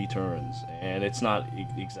us 3 turns, and it's not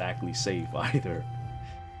exactly safe either.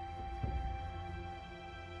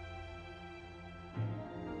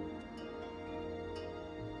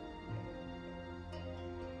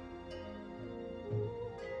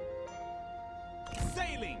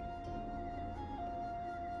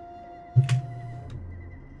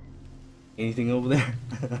 Anything over there?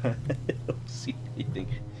 I don't see anything.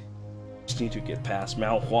 Just need to get past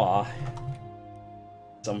Mount Hua.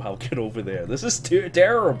 Somehow get over there. This is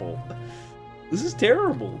terrible. This is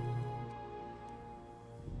terrible.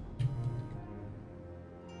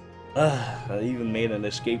 I even made an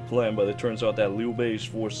escape plan, but it turns out that Liu Bei's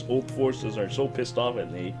old forces are so pissed off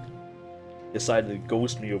at me, decided to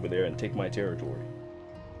ghost me over there and take my territory.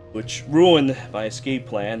 Which ruined my escape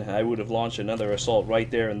plan. I would have launched another assault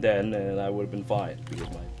right there and then, and I would have been fine, because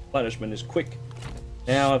my replenishment is quick.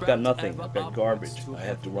 Now I've got nothing. I've got garbage. I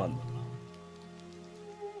have to run.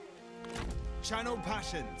 Channel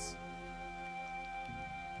passions.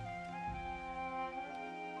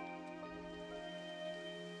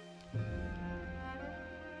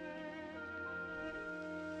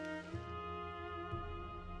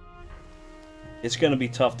 It's gonna be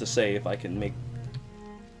tough to say if I can make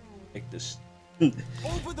this make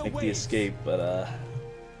the escape, but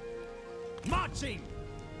Marching.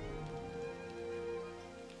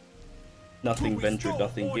 nothing ventured,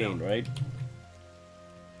 nothing gained, right?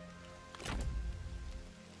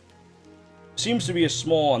 Seems to be a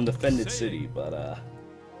small undefended city, but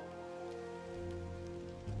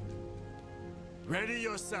Ready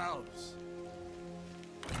yourselves.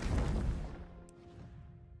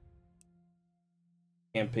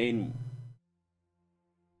 campaign.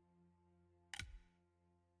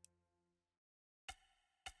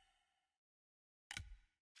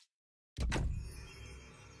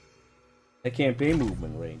 That campaign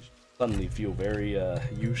movement range suddenly feel very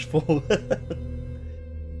useful.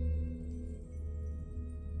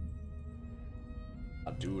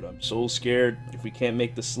 Dude, I'm so scared. If we can't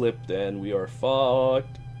make the slip, then we are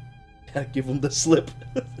fucked. Gotta give him the slip.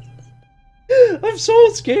 I'm so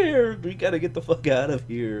scared. We gotta get the fuck out of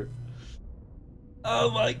here.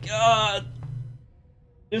 Oh my god.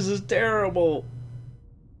 This is terrible.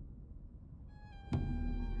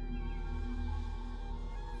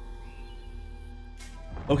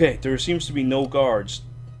 Okay, there seems to be no guards.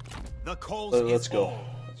 The cause Let's is go. all.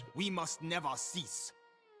 We must never cease.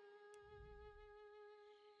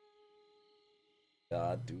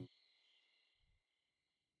 God, dude.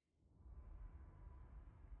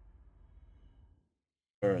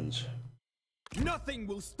 Turns. Nothing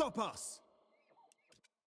will stop us.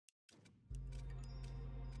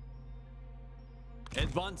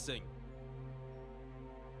 Advancing.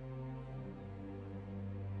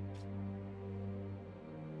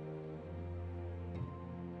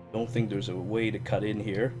 Don't think there's a way to cut in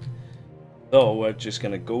here. So we're just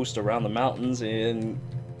gonna ghost around the mountains and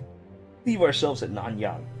leave ourselves at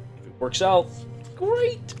Nanyang. If it works out,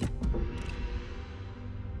 great!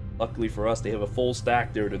 Luckily for us, they have a full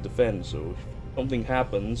stack there to defend, so if something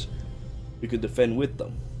happens, we could defend with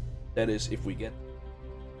them. That is, if we get...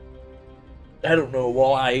 I don't know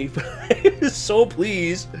why, but I'm so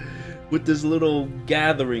pleased with this little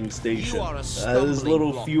gathering station. You are a This stumbling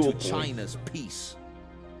little block fuel to point. China's peace.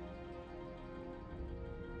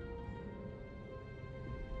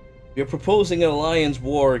 We are proposing an alliance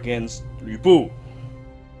war against Liu Bei.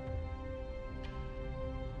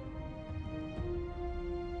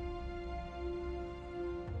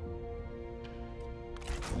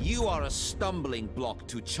 You are a stumbling block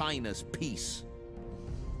to China's peace.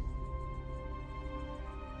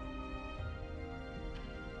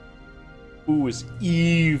 Who is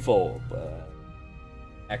evil, but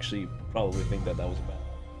actually probably think that was bad.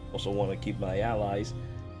 Also want to keep my allies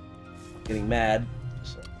getting mad.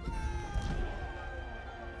 So.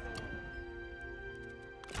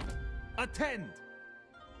 Attend.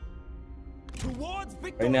 Towards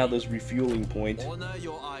victory. Right now, this refueling point Honor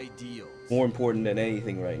your ideals. more important than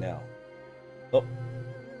anything right now. Oh,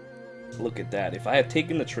 look at that! If I had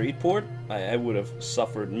taken the trade port, I would have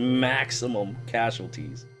suffered maximum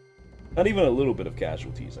casualties. Not even a little bit of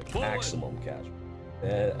casualties, like maximum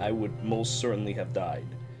casualties. I would most certainly have died.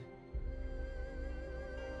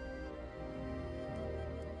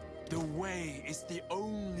 The way is the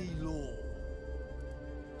only law.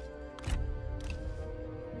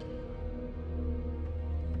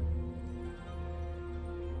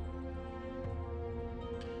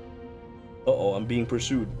 Uh-oh, I'm being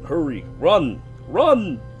pursued. Hurry! Run!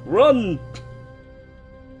 Run! Run!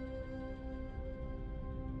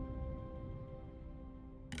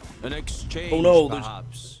 An exchange, Oh no, there's-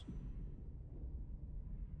 perhaps.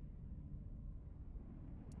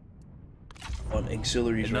 On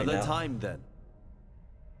auxiliaries right Another now. time, then.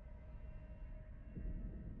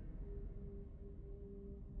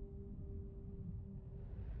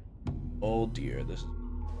 Oh dear, this...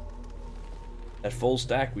 That full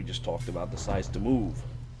stack we just talked about decides to move.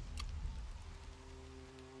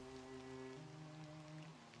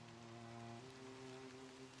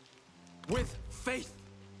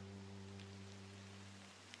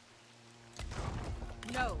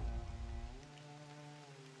 No.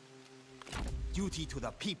 Duty to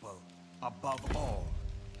the people above all.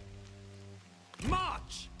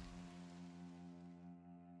 March!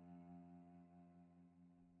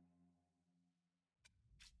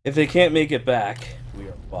 If they can't make it back, we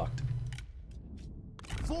are fucked.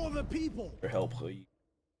 For the people! Your help, please.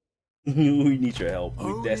 We need your help. We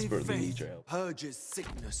Only desperately faith need your help. purges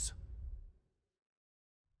sickness.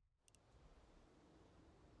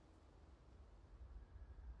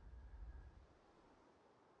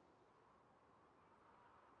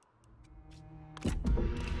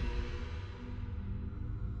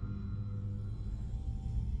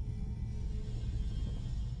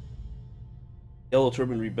 Yellow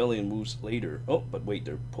Turban Rebellion moves later. Oh, but wait,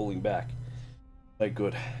 they're pulling back. Like,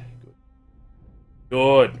 good.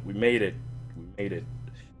 Good. We made it. We made it.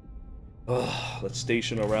 Let's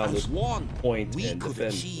station around this one point we and could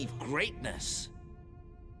defend. achieve greatness.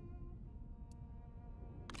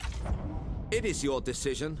 It is your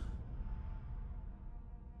decision.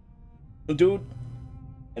 Dude,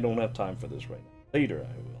 I don't have time for this right now. Later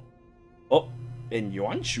I will. Oh, and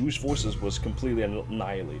Yuan Shu's forces was completely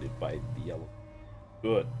annihilated by the yellow.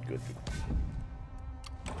 Good.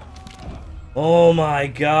 Oh my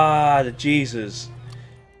god, Jesus.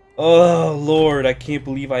 Oh Lord, I can't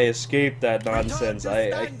believe I escaped that nonsense.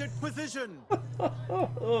 I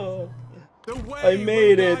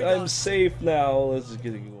made it. I'm safe now. Let's just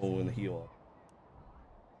get going and heal.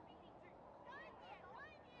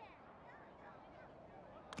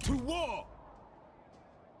 To war!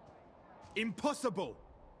 Impossible!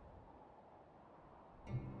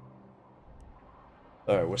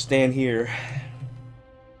 Alright, we'll stand here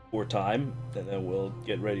for time, and then we'll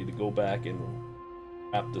get ready to go back and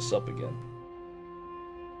wrap this up again.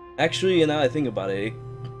 Actually, now I think about it,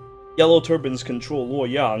 Yellow Turbans control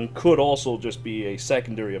Luoyang could also just be a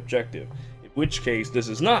secondary objective, in which case this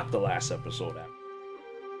is not the last episode after.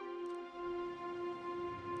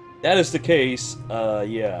 That is the case,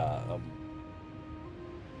 yeah.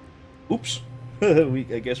 Oops.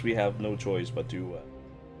 I guess we have no choice but to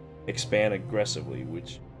expand aggressively,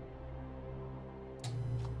 which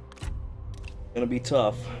gonna be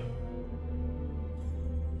tough.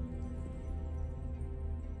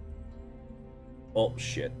 Oh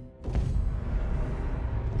shit.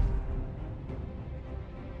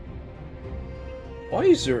 Why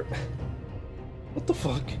is there... What the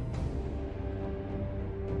fuck?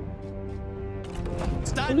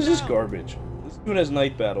 What is this garbage? This dude has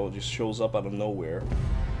night battle, just shows up out of nowhere.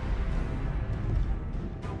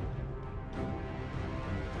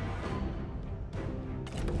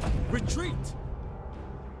 Retreat!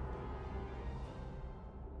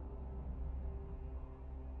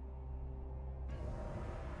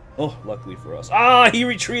 Oh, luckily for us. Ah, he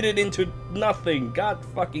retreated into nothing. God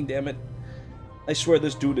fucking damn it. I swear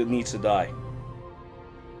this dude needs to die.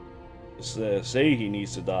 Just say he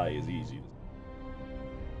needs to die is easy.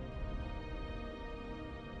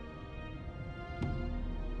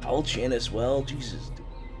 I'll chant as well. Jesus, dude.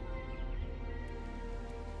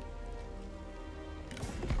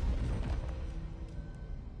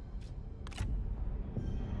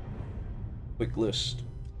 Quick list.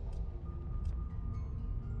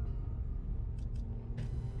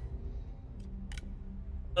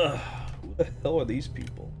 Who the hell are these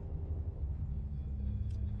people?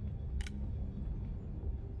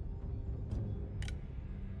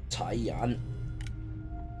 Taiyan.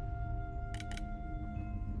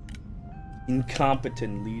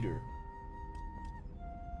 Incompetent leader.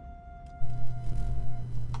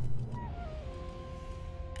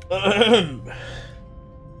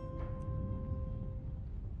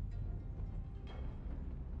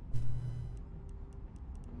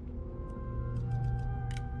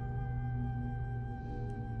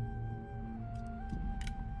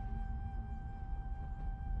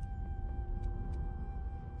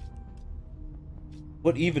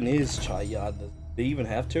 What even is Chaya? Do they even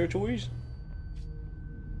have territories?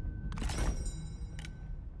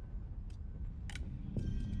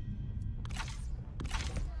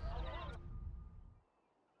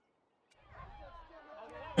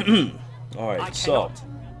 Alright, so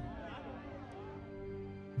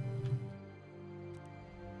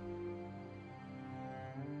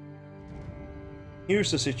here's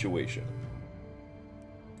the situation.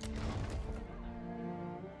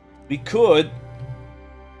 We could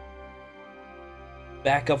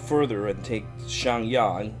back up further and take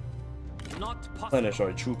Shangyang, replenish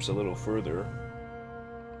our troops a little further.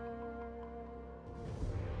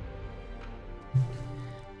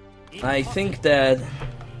 I think that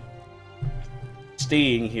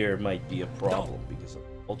staying here might be a problem because of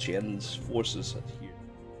all Qian's forces are here.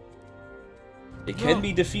 It can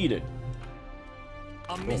be defeated.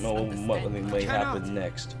 A I don't know what misunderstanding may cannot. happen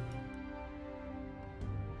next.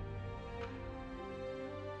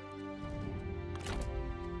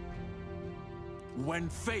 When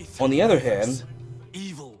faith On the other wavers, hand,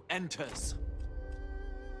 evil enters.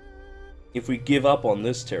 if we give up on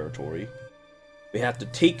this territory, we have to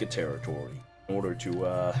take a territory in order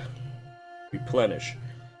to replenish.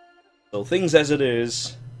 So things as it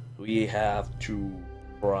is, we have to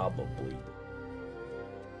probably.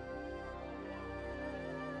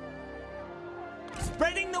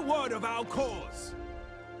 Spreading the word of our cause.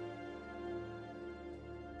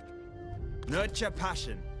 Nurture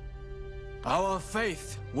passion. Our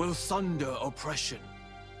faith will sunder oppression.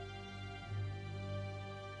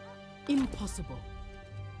 Impossible.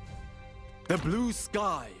 The blue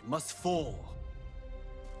sky must fall.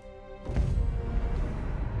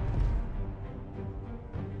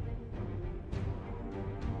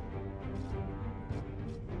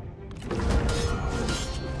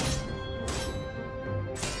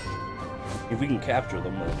 If we can capture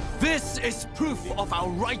them, This is proof of our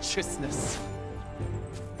righteousness.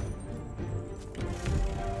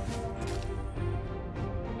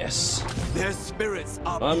 yes, Their spirits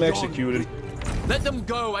are I'm beyond executed. Let them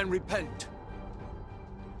go and repent.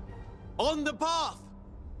 On the path.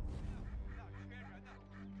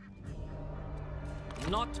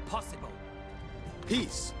 Not possible.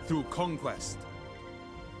 Peace through conquest.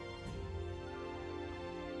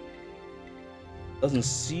 Doesn't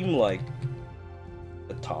seem like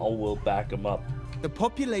the Tao will back him up. The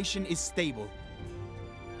population is stable.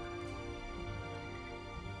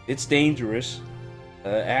 It's dangerous.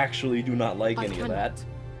 Actually, do not like I any of cannot. that.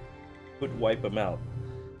 Could wipe them out,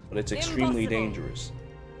 but it's extremely Impossible. dangerous.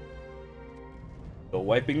 So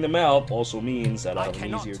wiping them out also means that I I'll have an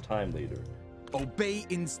cannot. easier time later. Obey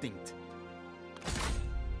instinct.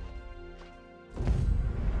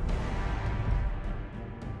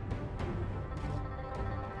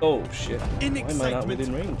 Oh shit! In Why am I not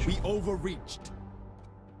within excitement, range? we overreached.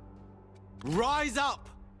 Rise up!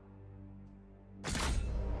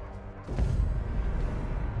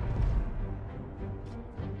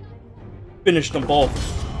 Finish them both.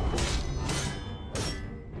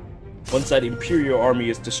 Once that Imperial Army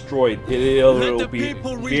is destroyed, Let it'll the be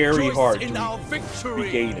people very rejoice hard in to our victory.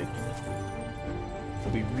 regain it.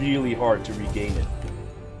 It'll be really hard to regain it.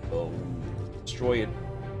 So, destroy it.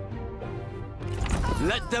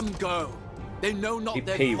 Let them go. They know not They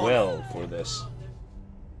their pay folly. well for this.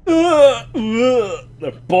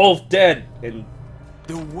 They're both dead, and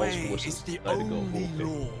The way forces is the try to go only okay.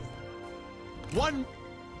 law. One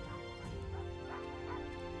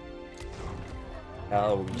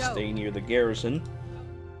now we'll No. stay near the garrison.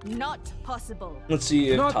 Not possible. Let's see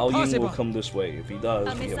if Not Tao Ying possible. will come this way. If he does,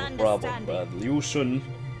 A we have a problem. misunderstanding. But Liu Shun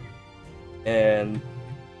and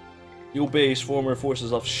Liu Bei's former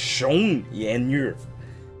forces of Shong Yanyu,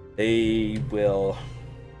 they're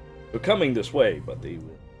coming this way, but they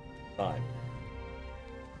will time.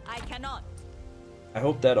 I cannot. I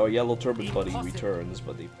hope that our Yellow Turban buddy returns,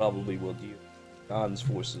 but they probably will deal with Yan's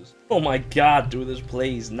forces. Oh my god, dude, this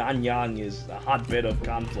place, Nanyang is a hotbed of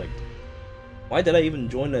conflict. Why did I even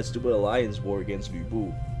join that stupid alliance war against Liu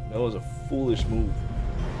Bu? That was a foolish move.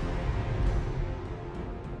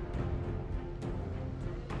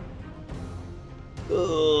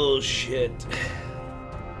 Oh shit.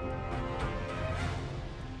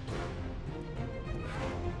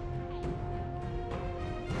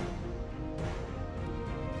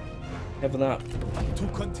 Have not To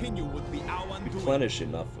continue would be our undoing. replenished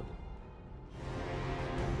enough of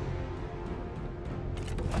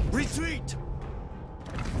it. Retreat!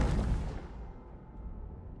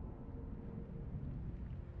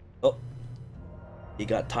 Oh. He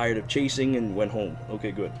got tired of chasing and went home.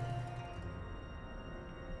 Okay, good.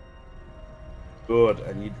 Good,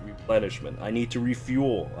 I need replenishment. I need to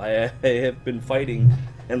refuel. I have been fighting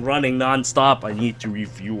and running non-stop. I need to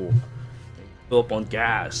refuel. Fill up on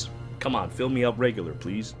gas. Come on, fill me up regular,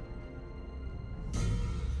 please.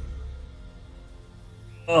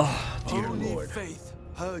 Oh, dear only Lord. faith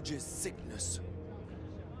purges sickness.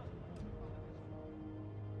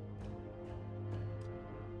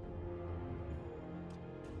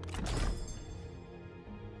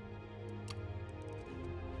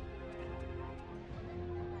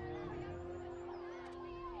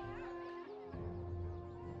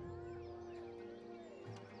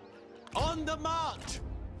 On the march!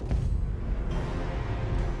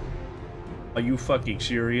 Are you fucking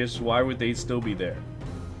serious? Why would they still be there?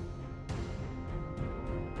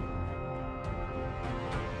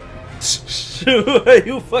 Are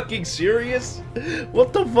you fucking serious?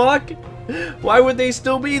 What the fuck? Why would they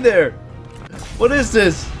still be there? What is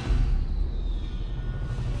this?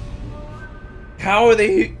 How are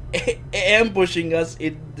they ambushing us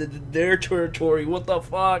in their territory? What the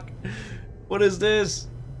fuck? What is this?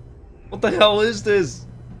 What the hell is this?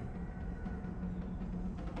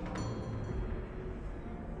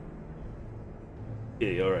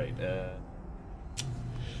 Okay, alright.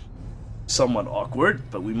 Somewhat awkward,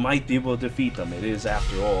 but we might be able to defeat them. It is,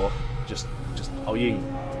 after all, just Hao Ying.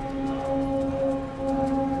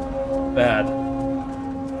 Bad.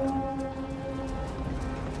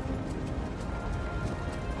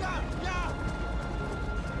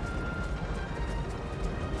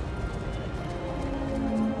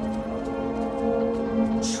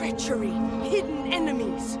 Treachery, hidden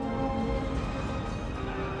enemies.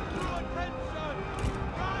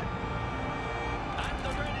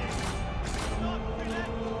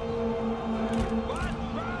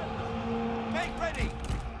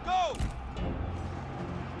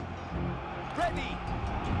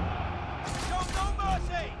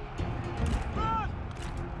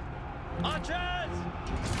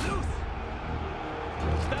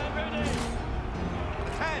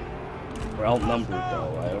 We're outnumbered,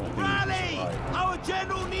 though. I don't think we can survive. Our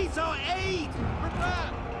general needs our aid! Prepare!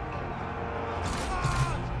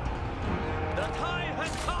 The time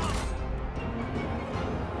has come!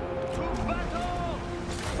 To battle!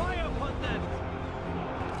 Fire upon them!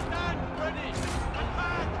 Stand ready!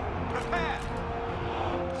 Attack! Prepare!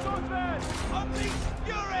 Swordsmen! Unleash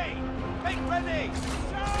fury! Make ready!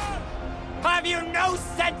 Charge! Have you no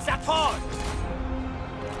sense at all?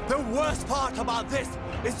 The worst part about this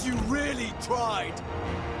is you really tried.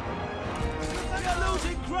 You're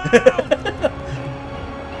losing ground!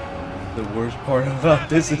 The worst part about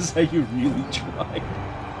this is that you really tried.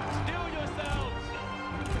 Still yourselves!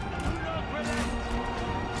 Do not relent!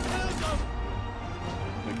 Kill them!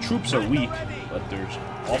 The troops are weak, but their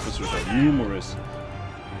officers are numerous.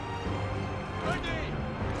 Ready!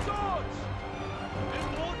 Swords!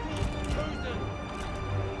 Immortal chosen!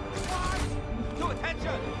 Fight! To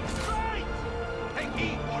attention! Fight! Take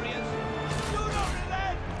heed, warriors! Do not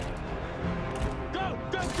relent! Go!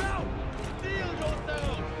 Go! Go! Steel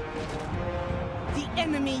yourselves! The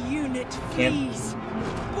enemy unit Can't- flees.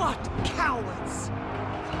 What cowards!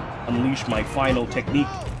 Unleash my final technique.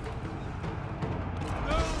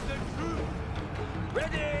 Know the truth!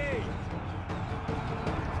 Ready!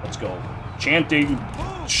 Let's go. Chanting.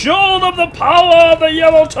 Show them the power of the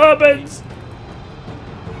Yellow Turbans!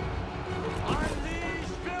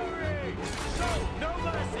 Unleash fury! Show no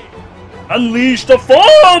mercy! Unleash the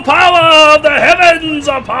full power of the heavens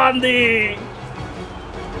upon thee!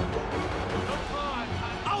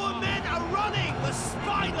 Our men are running! The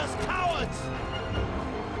spineless cowards!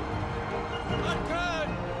 Unturn!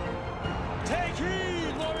 Take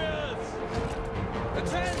heed, warriors!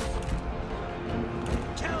 Attend!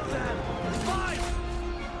 Kill them! Fight!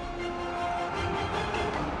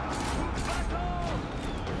 Battle!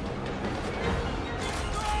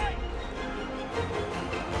 Strike!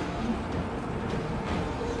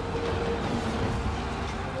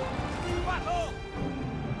 Battle!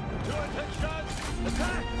 To attention!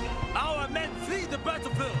 Attack! Our men flee the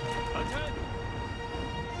battlefield! Attend!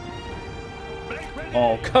 Make ready!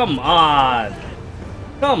 Oh, come on!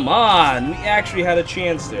 Come on! We actually had a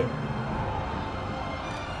chance there.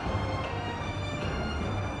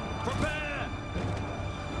 Prepare!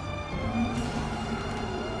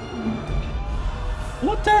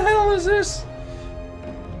 What the hell is this?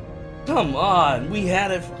 Come on! We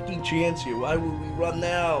had a fucking chance here. Why would we run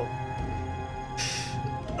now?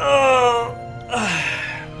 Oh.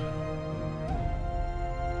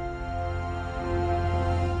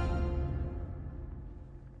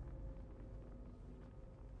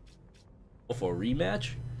 For a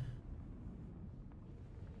rematch?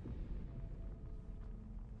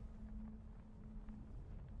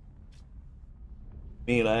 I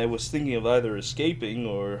mean, I was thinking of either escaping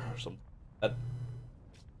or something.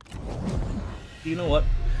 You know what?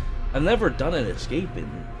 I've never done an escape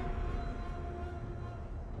in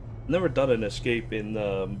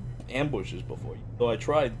ambushes before. Though I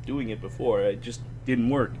tried doing it before, it just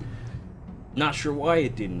didn't work. Not sure why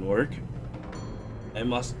it didn't work.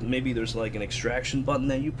 Maybe there's like an extraction button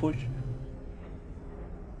that you push.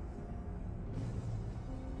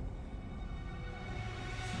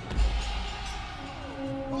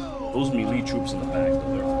 Those melee troops in the back,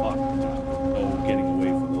 though, they're fucked. There's no getting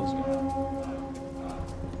away from those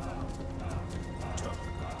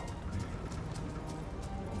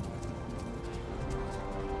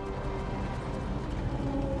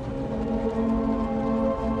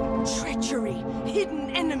guys. Treachery, hidden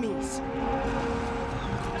enemies.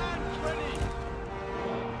 Stand ready!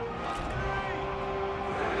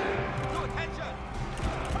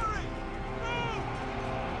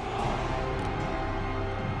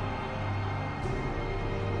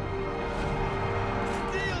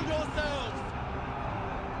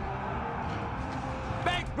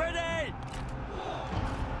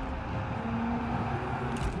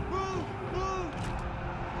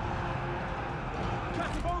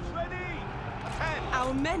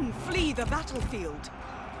 Your men flee the battlefield.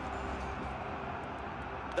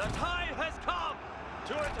 The time has come!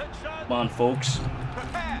 To attention! Come on, folks.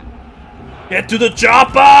 Prepare! Get to the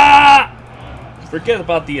chopper! Forget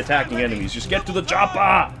about the attacking enemies. Just get to the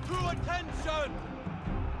chopper! To attention!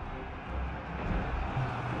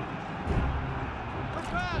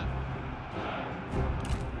 Prepare!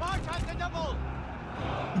 March at the double!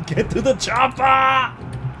 Get to the chopper!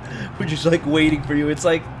 We're just like waiting for you. It's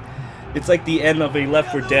like the end of a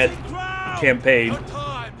Left 4 Dead campaign. The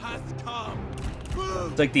time has come!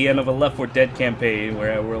 It's like the end of a Left 4 Dead campaign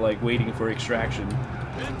where we're like waiting for extraction.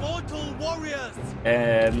 Immortal warriors!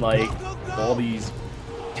 And like all these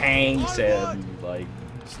tanks and like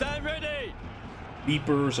Stand ready!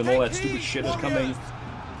 beepers and all that stupid shit is coming.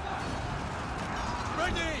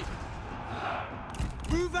 Ready!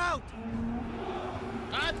 Move out!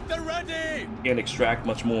 At the ready! Can't extract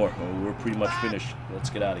much more. Oh, we're pretty much finished. Let's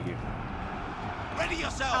get out of here. Ready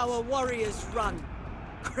yourselves! Our warriors run.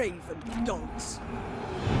 Craven dogs.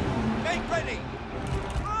 Make ready!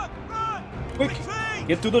 Run! Run! Quick! Retreat!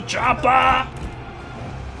 Get to the chopper!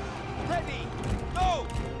 Ready! Go!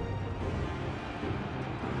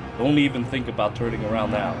 Don't even think about turning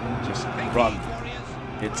around now. Just run. Warriors!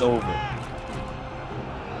 It's over.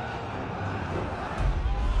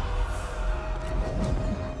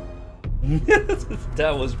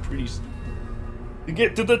 That was pretty.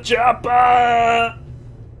 Get to the chopper!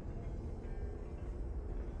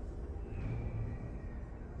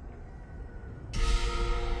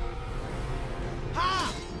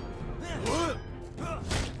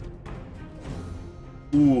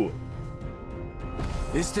 Ooh.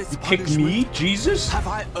 Is this You kicked punishment? me, Jesus? Have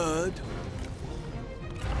I erred?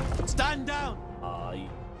 Stand down! I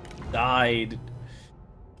died.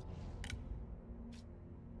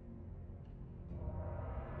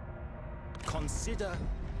 Consider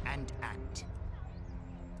and act.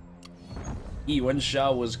 Yuan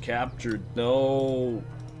Shao was captured. No.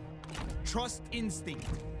 Trust instinct.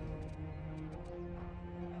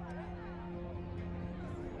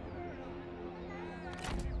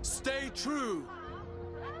 Stay true.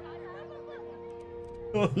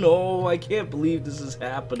 Oh no, I can't believe this is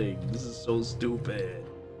happening. This is so stupid.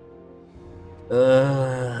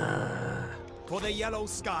 For the yellow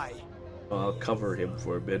sky. I'll cover him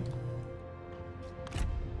for a bit.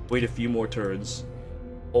 Wait a few more turns.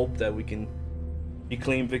 Hope that we can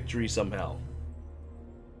reclaim victory somehow.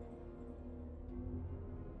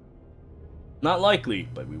 Not likely,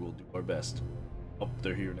 but we will do our best. Oh,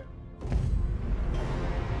 they're here now.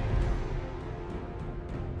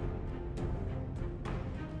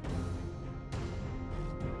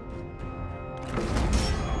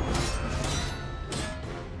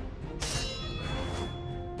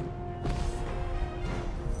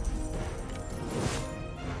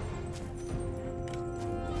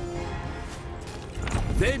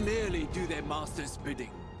 They merely do their master's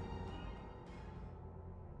bidding.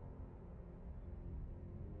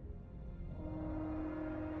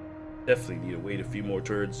 Definitely need to wait a few more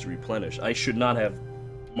turns to replenish. I should not have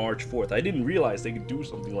marched forth. I didn't realize they could do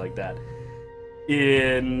something like that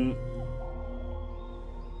in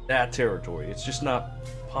that territory. It's just not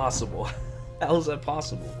possible. How is that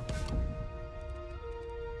possible?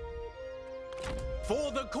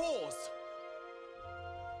 For the cause.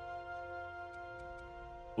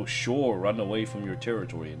 Oh sure, run away from your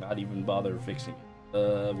territory and not even bother fixing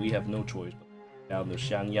it. We have no choice but down to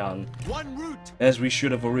Xianyang, One route. as we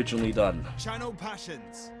should have originally done. Channel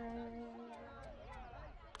passions.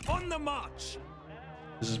 On the march.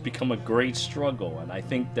 This has become a great struggle, and I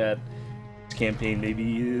think that this campaign may be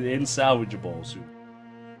insalvageable soon.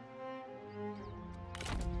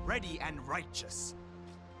 Ready and righteous.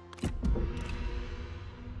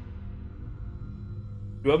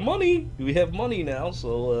 We have money. We have money now,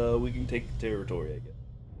 so we can take the territory, I guess.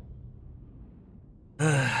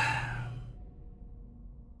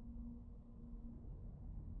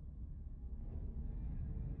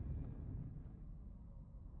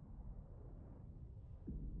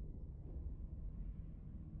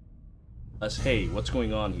 Hey, what's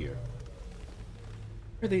going on here?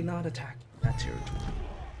 Why are they not attacking that territory?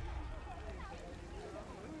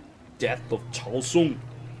 Death of Cao Song.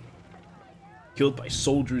 Killed by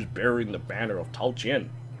soldiers bearing the banner of Tao Jian.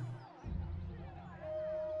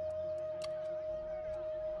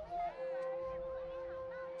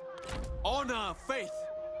 Honor faith.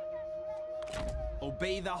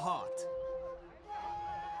 Obey the heart.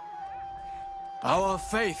 Our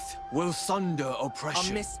faith will sunder A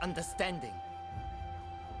oppression. misunderstanding.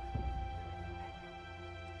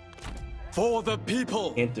 For the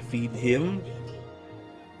people. Can't defeat him?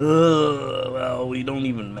 Well, we don't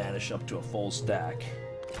even manage up to a full stack.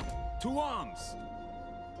 To arms!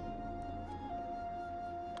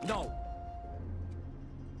 No.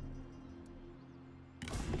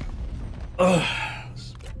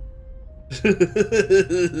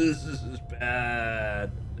 This is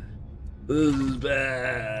bad. This is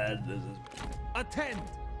bad. This is... Attend!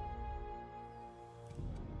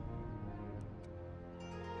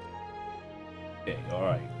 Okay,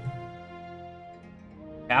 alright.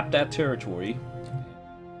 Cap that territory.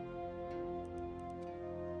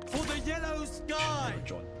 For the yellow sky!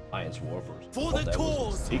 Join the Alliance War first. For the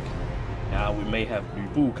cause! Now we may have Liu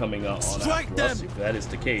Bei coming out on after us. If that is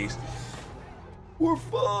the case, we're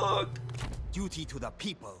fucked! Duty to the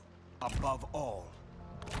people, above all.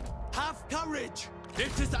 Have courage!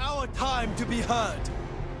 It is our time to be heard!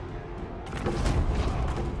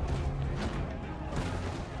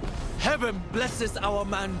 Heaven blesses our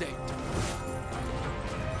mandate.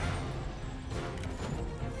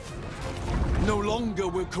 No longer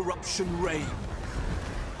will corruption reign.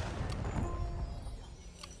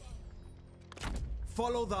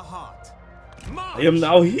 Follow the heart. I am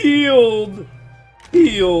now healed!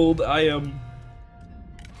 Healed! I am...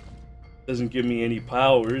 Doesn't give me any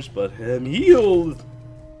powers, but I'm healed!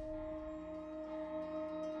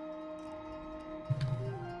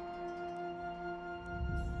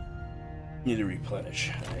 Need to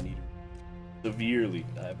replenish. I need to severely.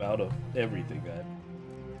 I'm out of everything.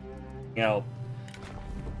 I'm out.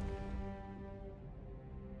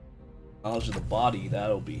 Knowledge of the body,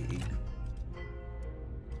 that'll be...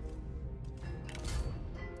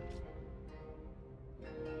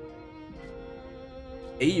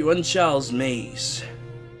 Yuan Shao's maze.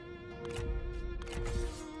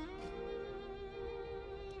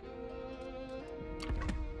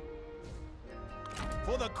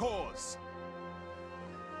 For the cause.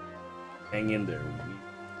 Hang in there.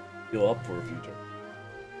 We heal up for a future.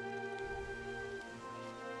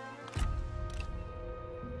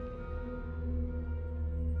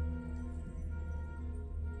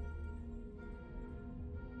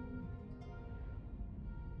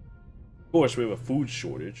 Of course, we have a food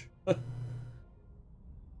shortage.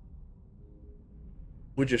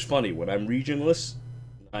 Which is funny, when I'm regionless,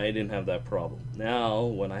 I didn't have that problem. Now,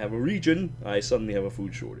 when I have a region, I suddenly have a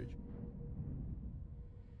food shortage.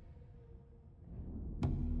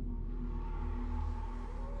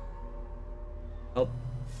 Oh.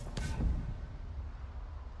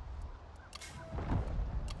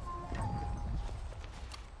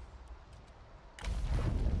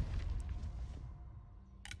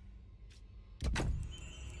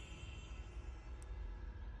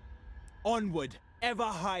 Onward, ever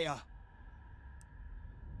higher.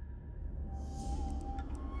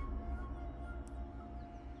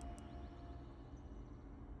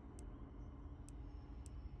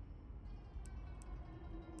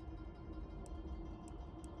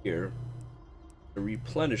 Here, the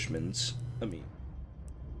replenishments,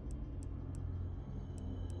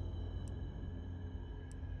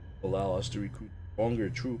 allow us to recruit stronger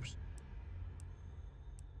troops.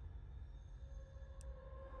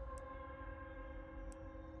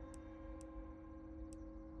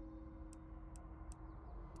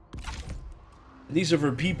 These are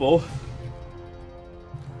for people.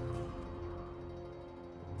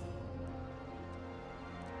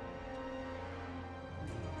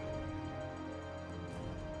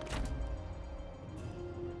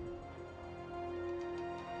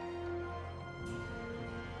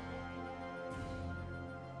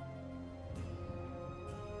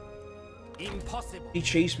 Impossible. He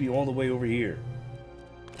chased me all the way over here.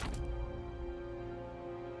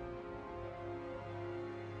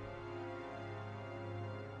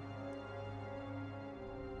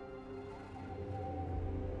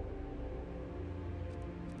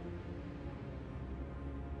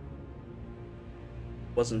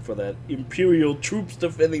 Wasn't for that Imperial troops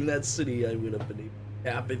defending that city, I would have been able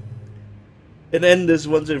to happen and end this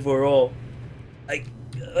once and for all. I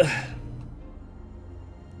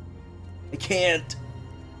can't.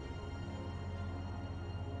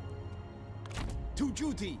 To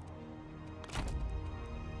duty.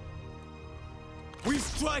 We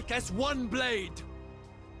strike as one blade.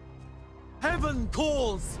 Heaven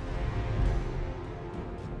calls.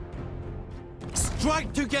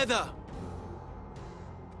 Strike together.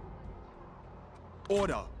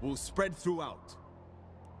 Order will spread throughout.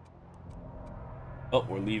 Oh,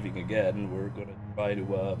 we're leaving again. We're gonna try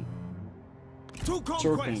to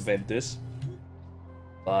circumvent this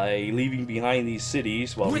by leaving behind these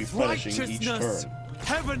cities while with replenishing each turn.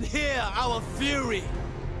 Heaven hear our fury.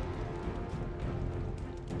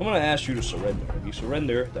 I'm gonna ask you to surrender. If you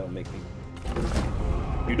surrender, that'll make me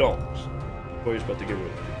You don't. Choice but to get rid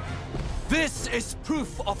of it. This is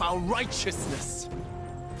proof of our righteousness.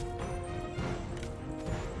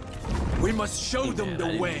 We must show them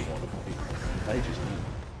the way. I just need.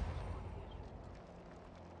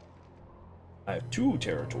 I have 2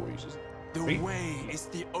 territories. The way is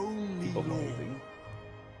the only law.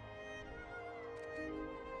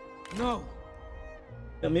 No.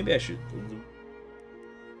 Yeah, maybe I should.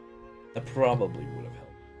 That probably would have helped.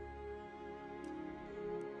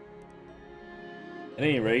 At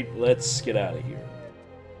any rate, let's get out of here.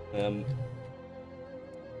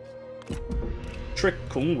 Trick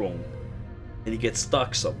Kong Rong, and he gets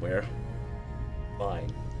stuck somewhere.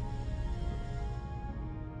 Fine.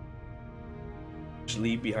 Just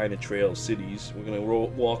leave behind a trail of cities. We're gonna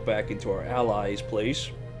walk back into our allies' place,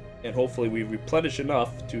 and hopefully we replenish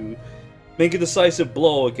enough to make a decisive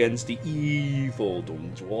blow against the evil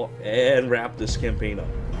Zhang Jiao and wrap this campaign up.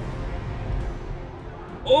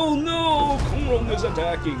 Oh no! Kong Rong is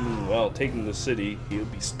attacking! Well, taking the city, he'll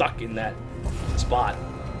be stuck in that spot.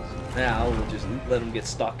 Now, we'll just let him get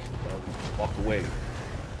stuck. Walk away.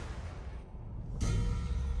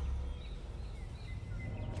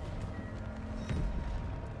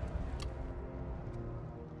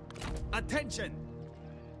 Attention!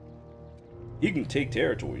 He can take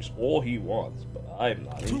territories all he wants, but I'm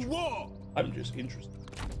not To interested. war! I'm just interested.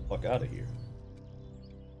 Fuck out of here.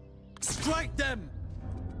 Strike them!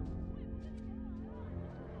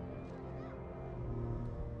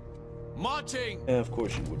 Marching! And of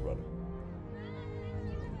course you would run.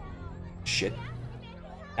 Shit.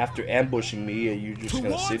 After ambushing me, are you just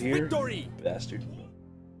gonna sit here? Victory! You bastard.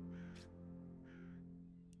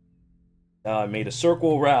 Now I made a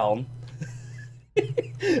circle around.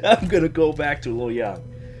 I'm gonna go back to Luoyang.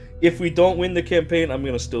 If we don't win the campaign, I'm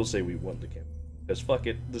gonna still say we won the campaign. Because fuck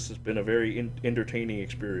it, this has been a very entertaining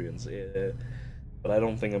experience. But I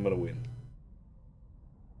don't think I'm gonna win.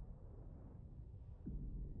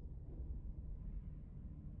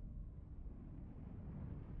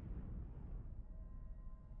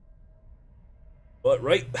 But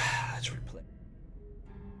right, let's replay.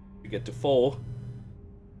 We get to fall.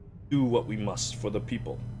 Do what we must for the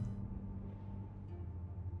people.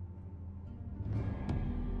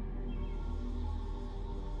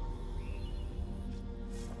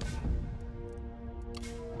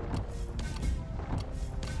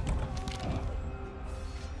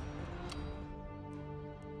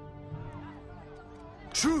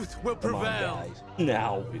 Truth will Come on, prevail. guys.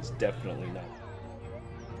 Now is definitely not.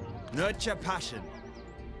 Nurture passion.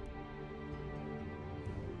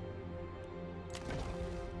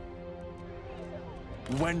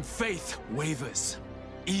 When faith wavers,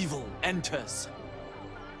 evil enters.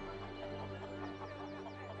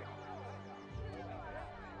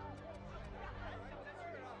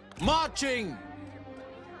 Marching!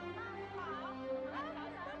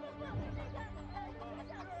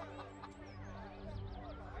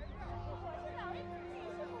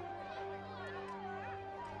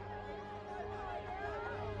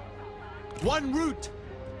 One route!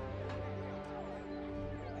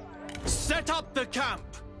 Set up the camp!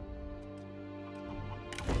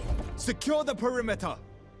 Secure the perimeter!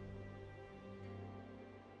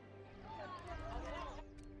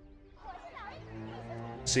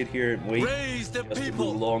 Sit here and wait Raise the just a people.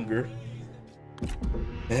 little longer.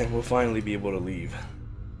 And we'll finally be able to leave.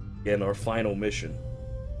 Again, our final mission.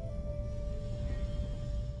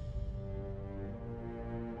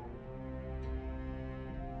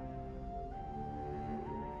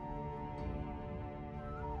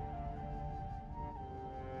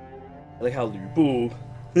 I like how Liu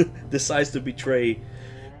Bei decides to betray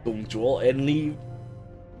Zhang Jiao and leave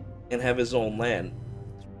and have his own land.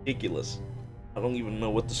 It's ridiculous. I don't even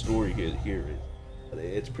know what the story here is, but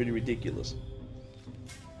it's pretty ridiculous.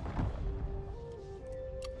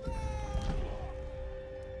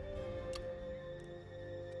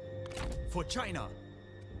 For China!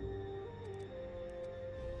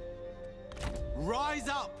 Rise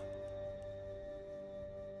up!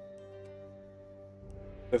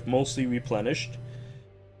 If mostly replenished,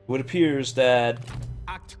 it appears that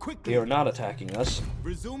Act quickly! they are not attacking us.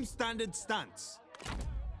 Resume standard stance.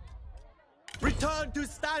 Return to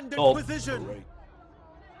standard Oh, position! right.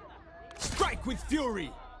 Strike with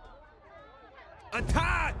fury!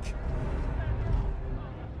 Attack!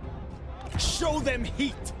 Show them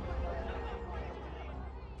heat!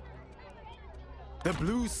 The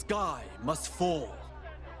blue sky must fall.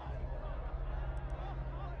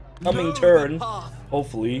 Coming Know the turn, path.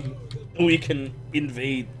 hopefully, we can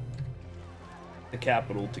invade the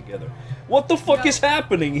capital together. What the fuck is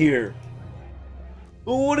happening here?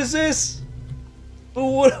 What is this?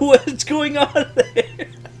 What's going on there?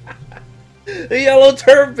 The Yellow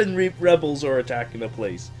Turban rebels are attacking the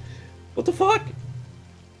place. What the fuck?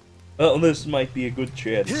 Well, this might be a good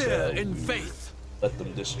chance. Here in faith. Let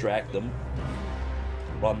them distract them.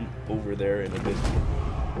 Run over there in a bit.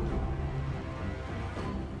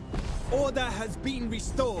 Order has been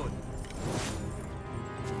restored.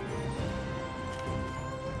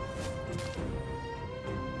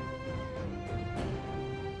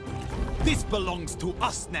 This belongs to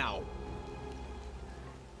us now.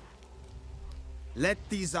 Let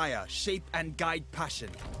desire shape and guide passion.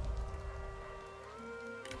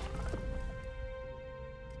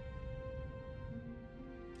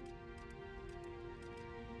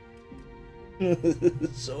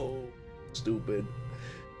 So stupid.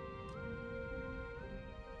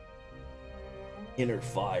 Inner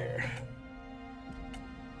fire.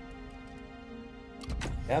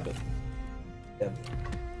 Have it. Have it.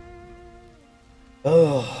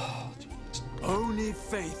 Oh, geez. Only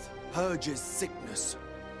faith purges sickness.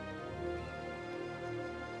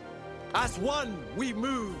 As one, we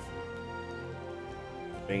move.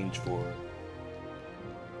 Range for.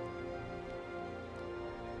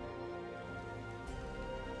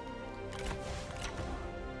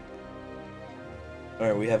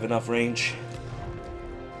 Alright, we have enough range.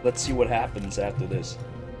 Let's see what happens after this.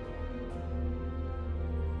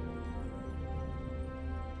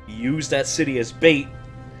 Use that city as bait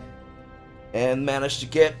and managed to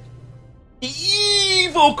get the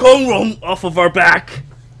EVIL Kong Rong off of our back.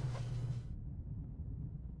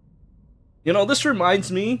 You know, this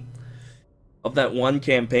reminds me of that one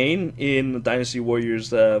campaign in Dynasty Warriors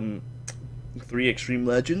 3 Extreme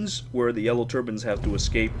Legends where the Yellow Turbans have to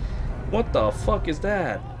escape. What the fuck is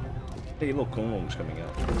that? Hey, look, Kong Rong's coming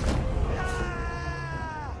out.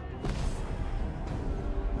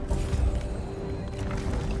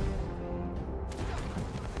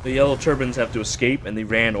 The Yellow Turbans have to escape, and they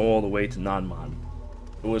ran all the way to Nanman.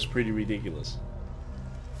 It was pretty ridiculous.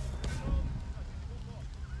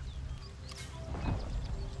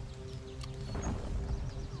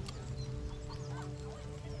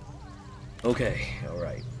 Okay,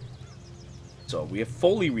 alright. So, we have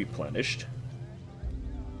fully replenished.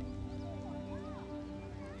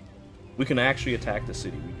 We can actually attack the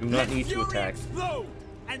city. We do not need to attack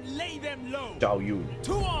and lay them low. Zhao Yun.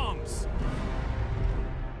 To arms!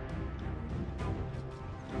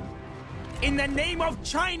 In the name of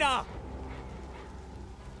China!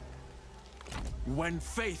 When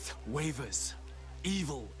faith wavers,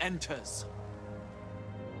 evil enters.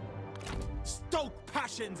 Stoke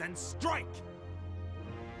passions and strike!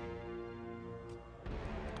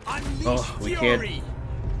 Unleash we fury!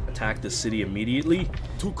 can't attack the city immediately.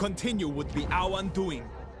 To continue would be our undoing.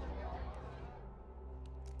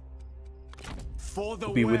 For the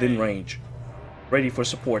Be way. within range. Ready for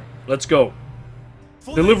support. Let's go.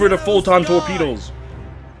 For Deliver the yellow photon sky. torpedoes.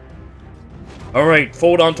 Alright,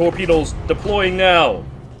 photon torpedoes deploying now.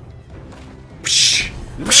 Psh,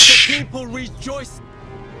 Let the psh. people rejoice.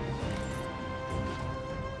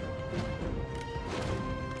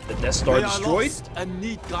 The Death Star They are destroyed? lost and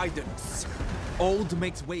need guidance. Old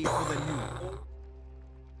makes way for the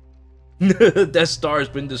new. Death Star has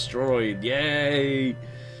been destroyed. Yay!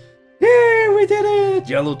 Yay, we did it!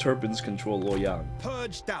 Yellow Turbans control Luoyang.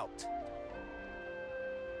 Purged out.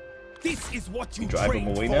 This is what you Drive him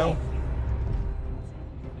trained away for. now.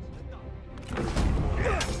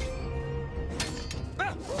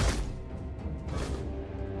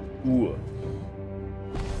 Ooh.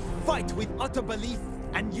 Fight with utter belief,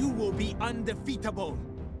 and you will be undefeatable.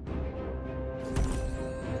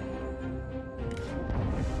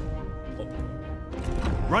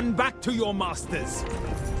 Run back to your masters.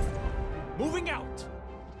 Moving out.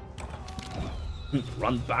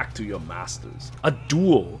 Run back to your masters. A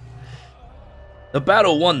duel. The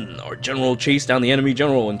battle won. Our general chased down the enemy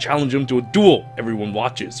general and challenged him to a duel. Everyone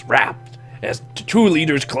watches, rapt, as the two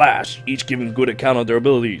leaders clash, each giving good account of their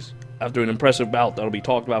abilities. After an impressive bout that'll be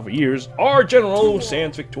talked about for years, our general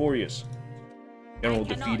stands victorious. General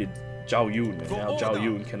defeated Zhao Yun, and now Zhao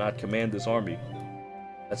Yun cannot command this army.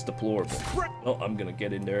 That's deplorable. Well, I'm gonna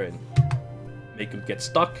get in there and make him get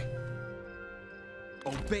stuck.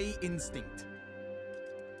 Obey instinct.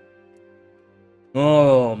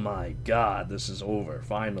 Oh my god, this is over,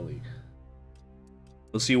 finally.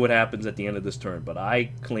 We'll see what happens at the end of this turn, but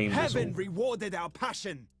I claim this Heaven over. rewarded our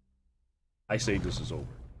passion. I say this is over.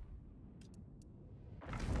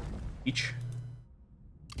 Each.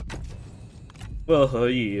 Well,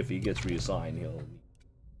 He, if he gets reassigned, he'll...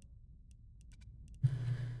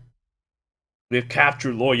 We've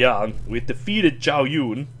captured Luoyang, we've defeated Zhao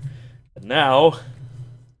Yun, and now...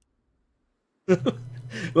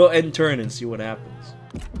 we'll end turn and see what happens.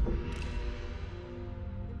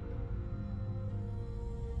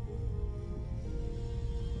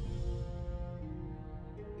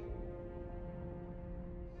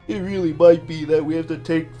 it really might be that we have to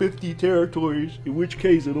take 50 territories, in which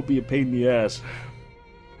case it'll be a pain in the ass.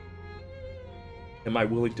 Am I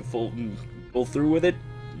willing to go through with it?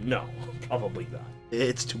 No, probably not.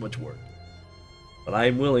 It's too much work. But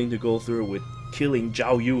I'm willing to go through with killing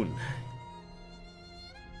Zhao Yun.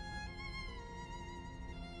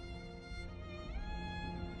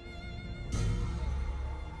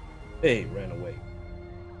 Hey, ran away.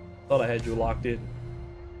 Thought I had you locked in.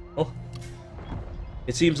 Oh.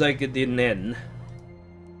 It seems like it didn't end.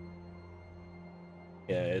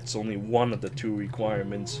 Yeah, it's only one of the 2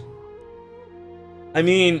 requirements. I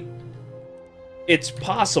mean, it's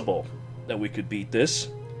possible that we could beat this.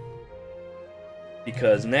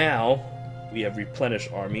 Because now we have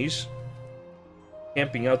replenished armies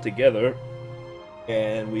camping out together,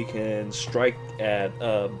 and we can strike at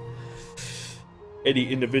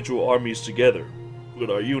any individual armies together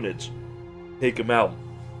with our units, take them out.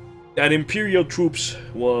 That Imperial troops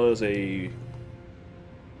was a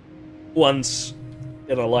once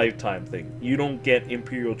in a lifetime thing. You don't get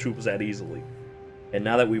Imperial troops that easily. And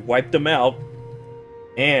now that we've wiped them out,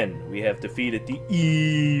 and we have defeated the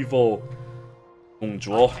evil Zhang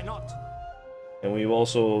Jue, and we've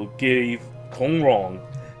also gave Kong Rong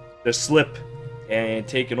the slip and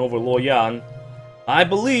taken over Luoyang, I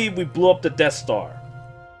believe we blew up the Death Star.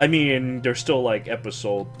 I mean, there's still like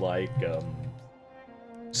episode like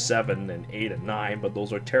 7 and 8 and 9, but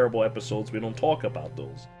those are terrible episodes. We don't talk about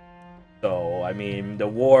those. So, I mean, the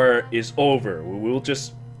war is over. We will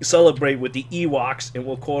just celebrate with the Ewoks and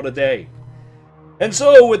we'll call it a day. And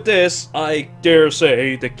so with this, I dare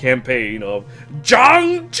say the campaign of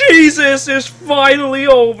Zhang Jesus is finally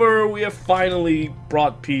over. We have finally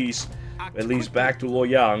brought peace, at least back to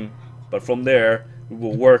Luoyang. But from there, we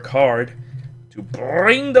will work hard to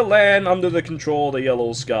bring the land under the control of the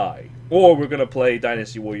Yellow Sky. Or we're gonna play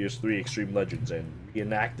Dynasty Warriors 3 Extreme Legends and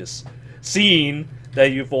reenact this scene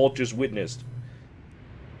that you've all just witnessed.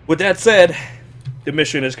 With that said, the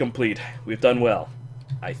mission is complete. We've done well.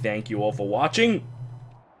 I thank you all for watching.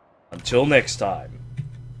 Until next time.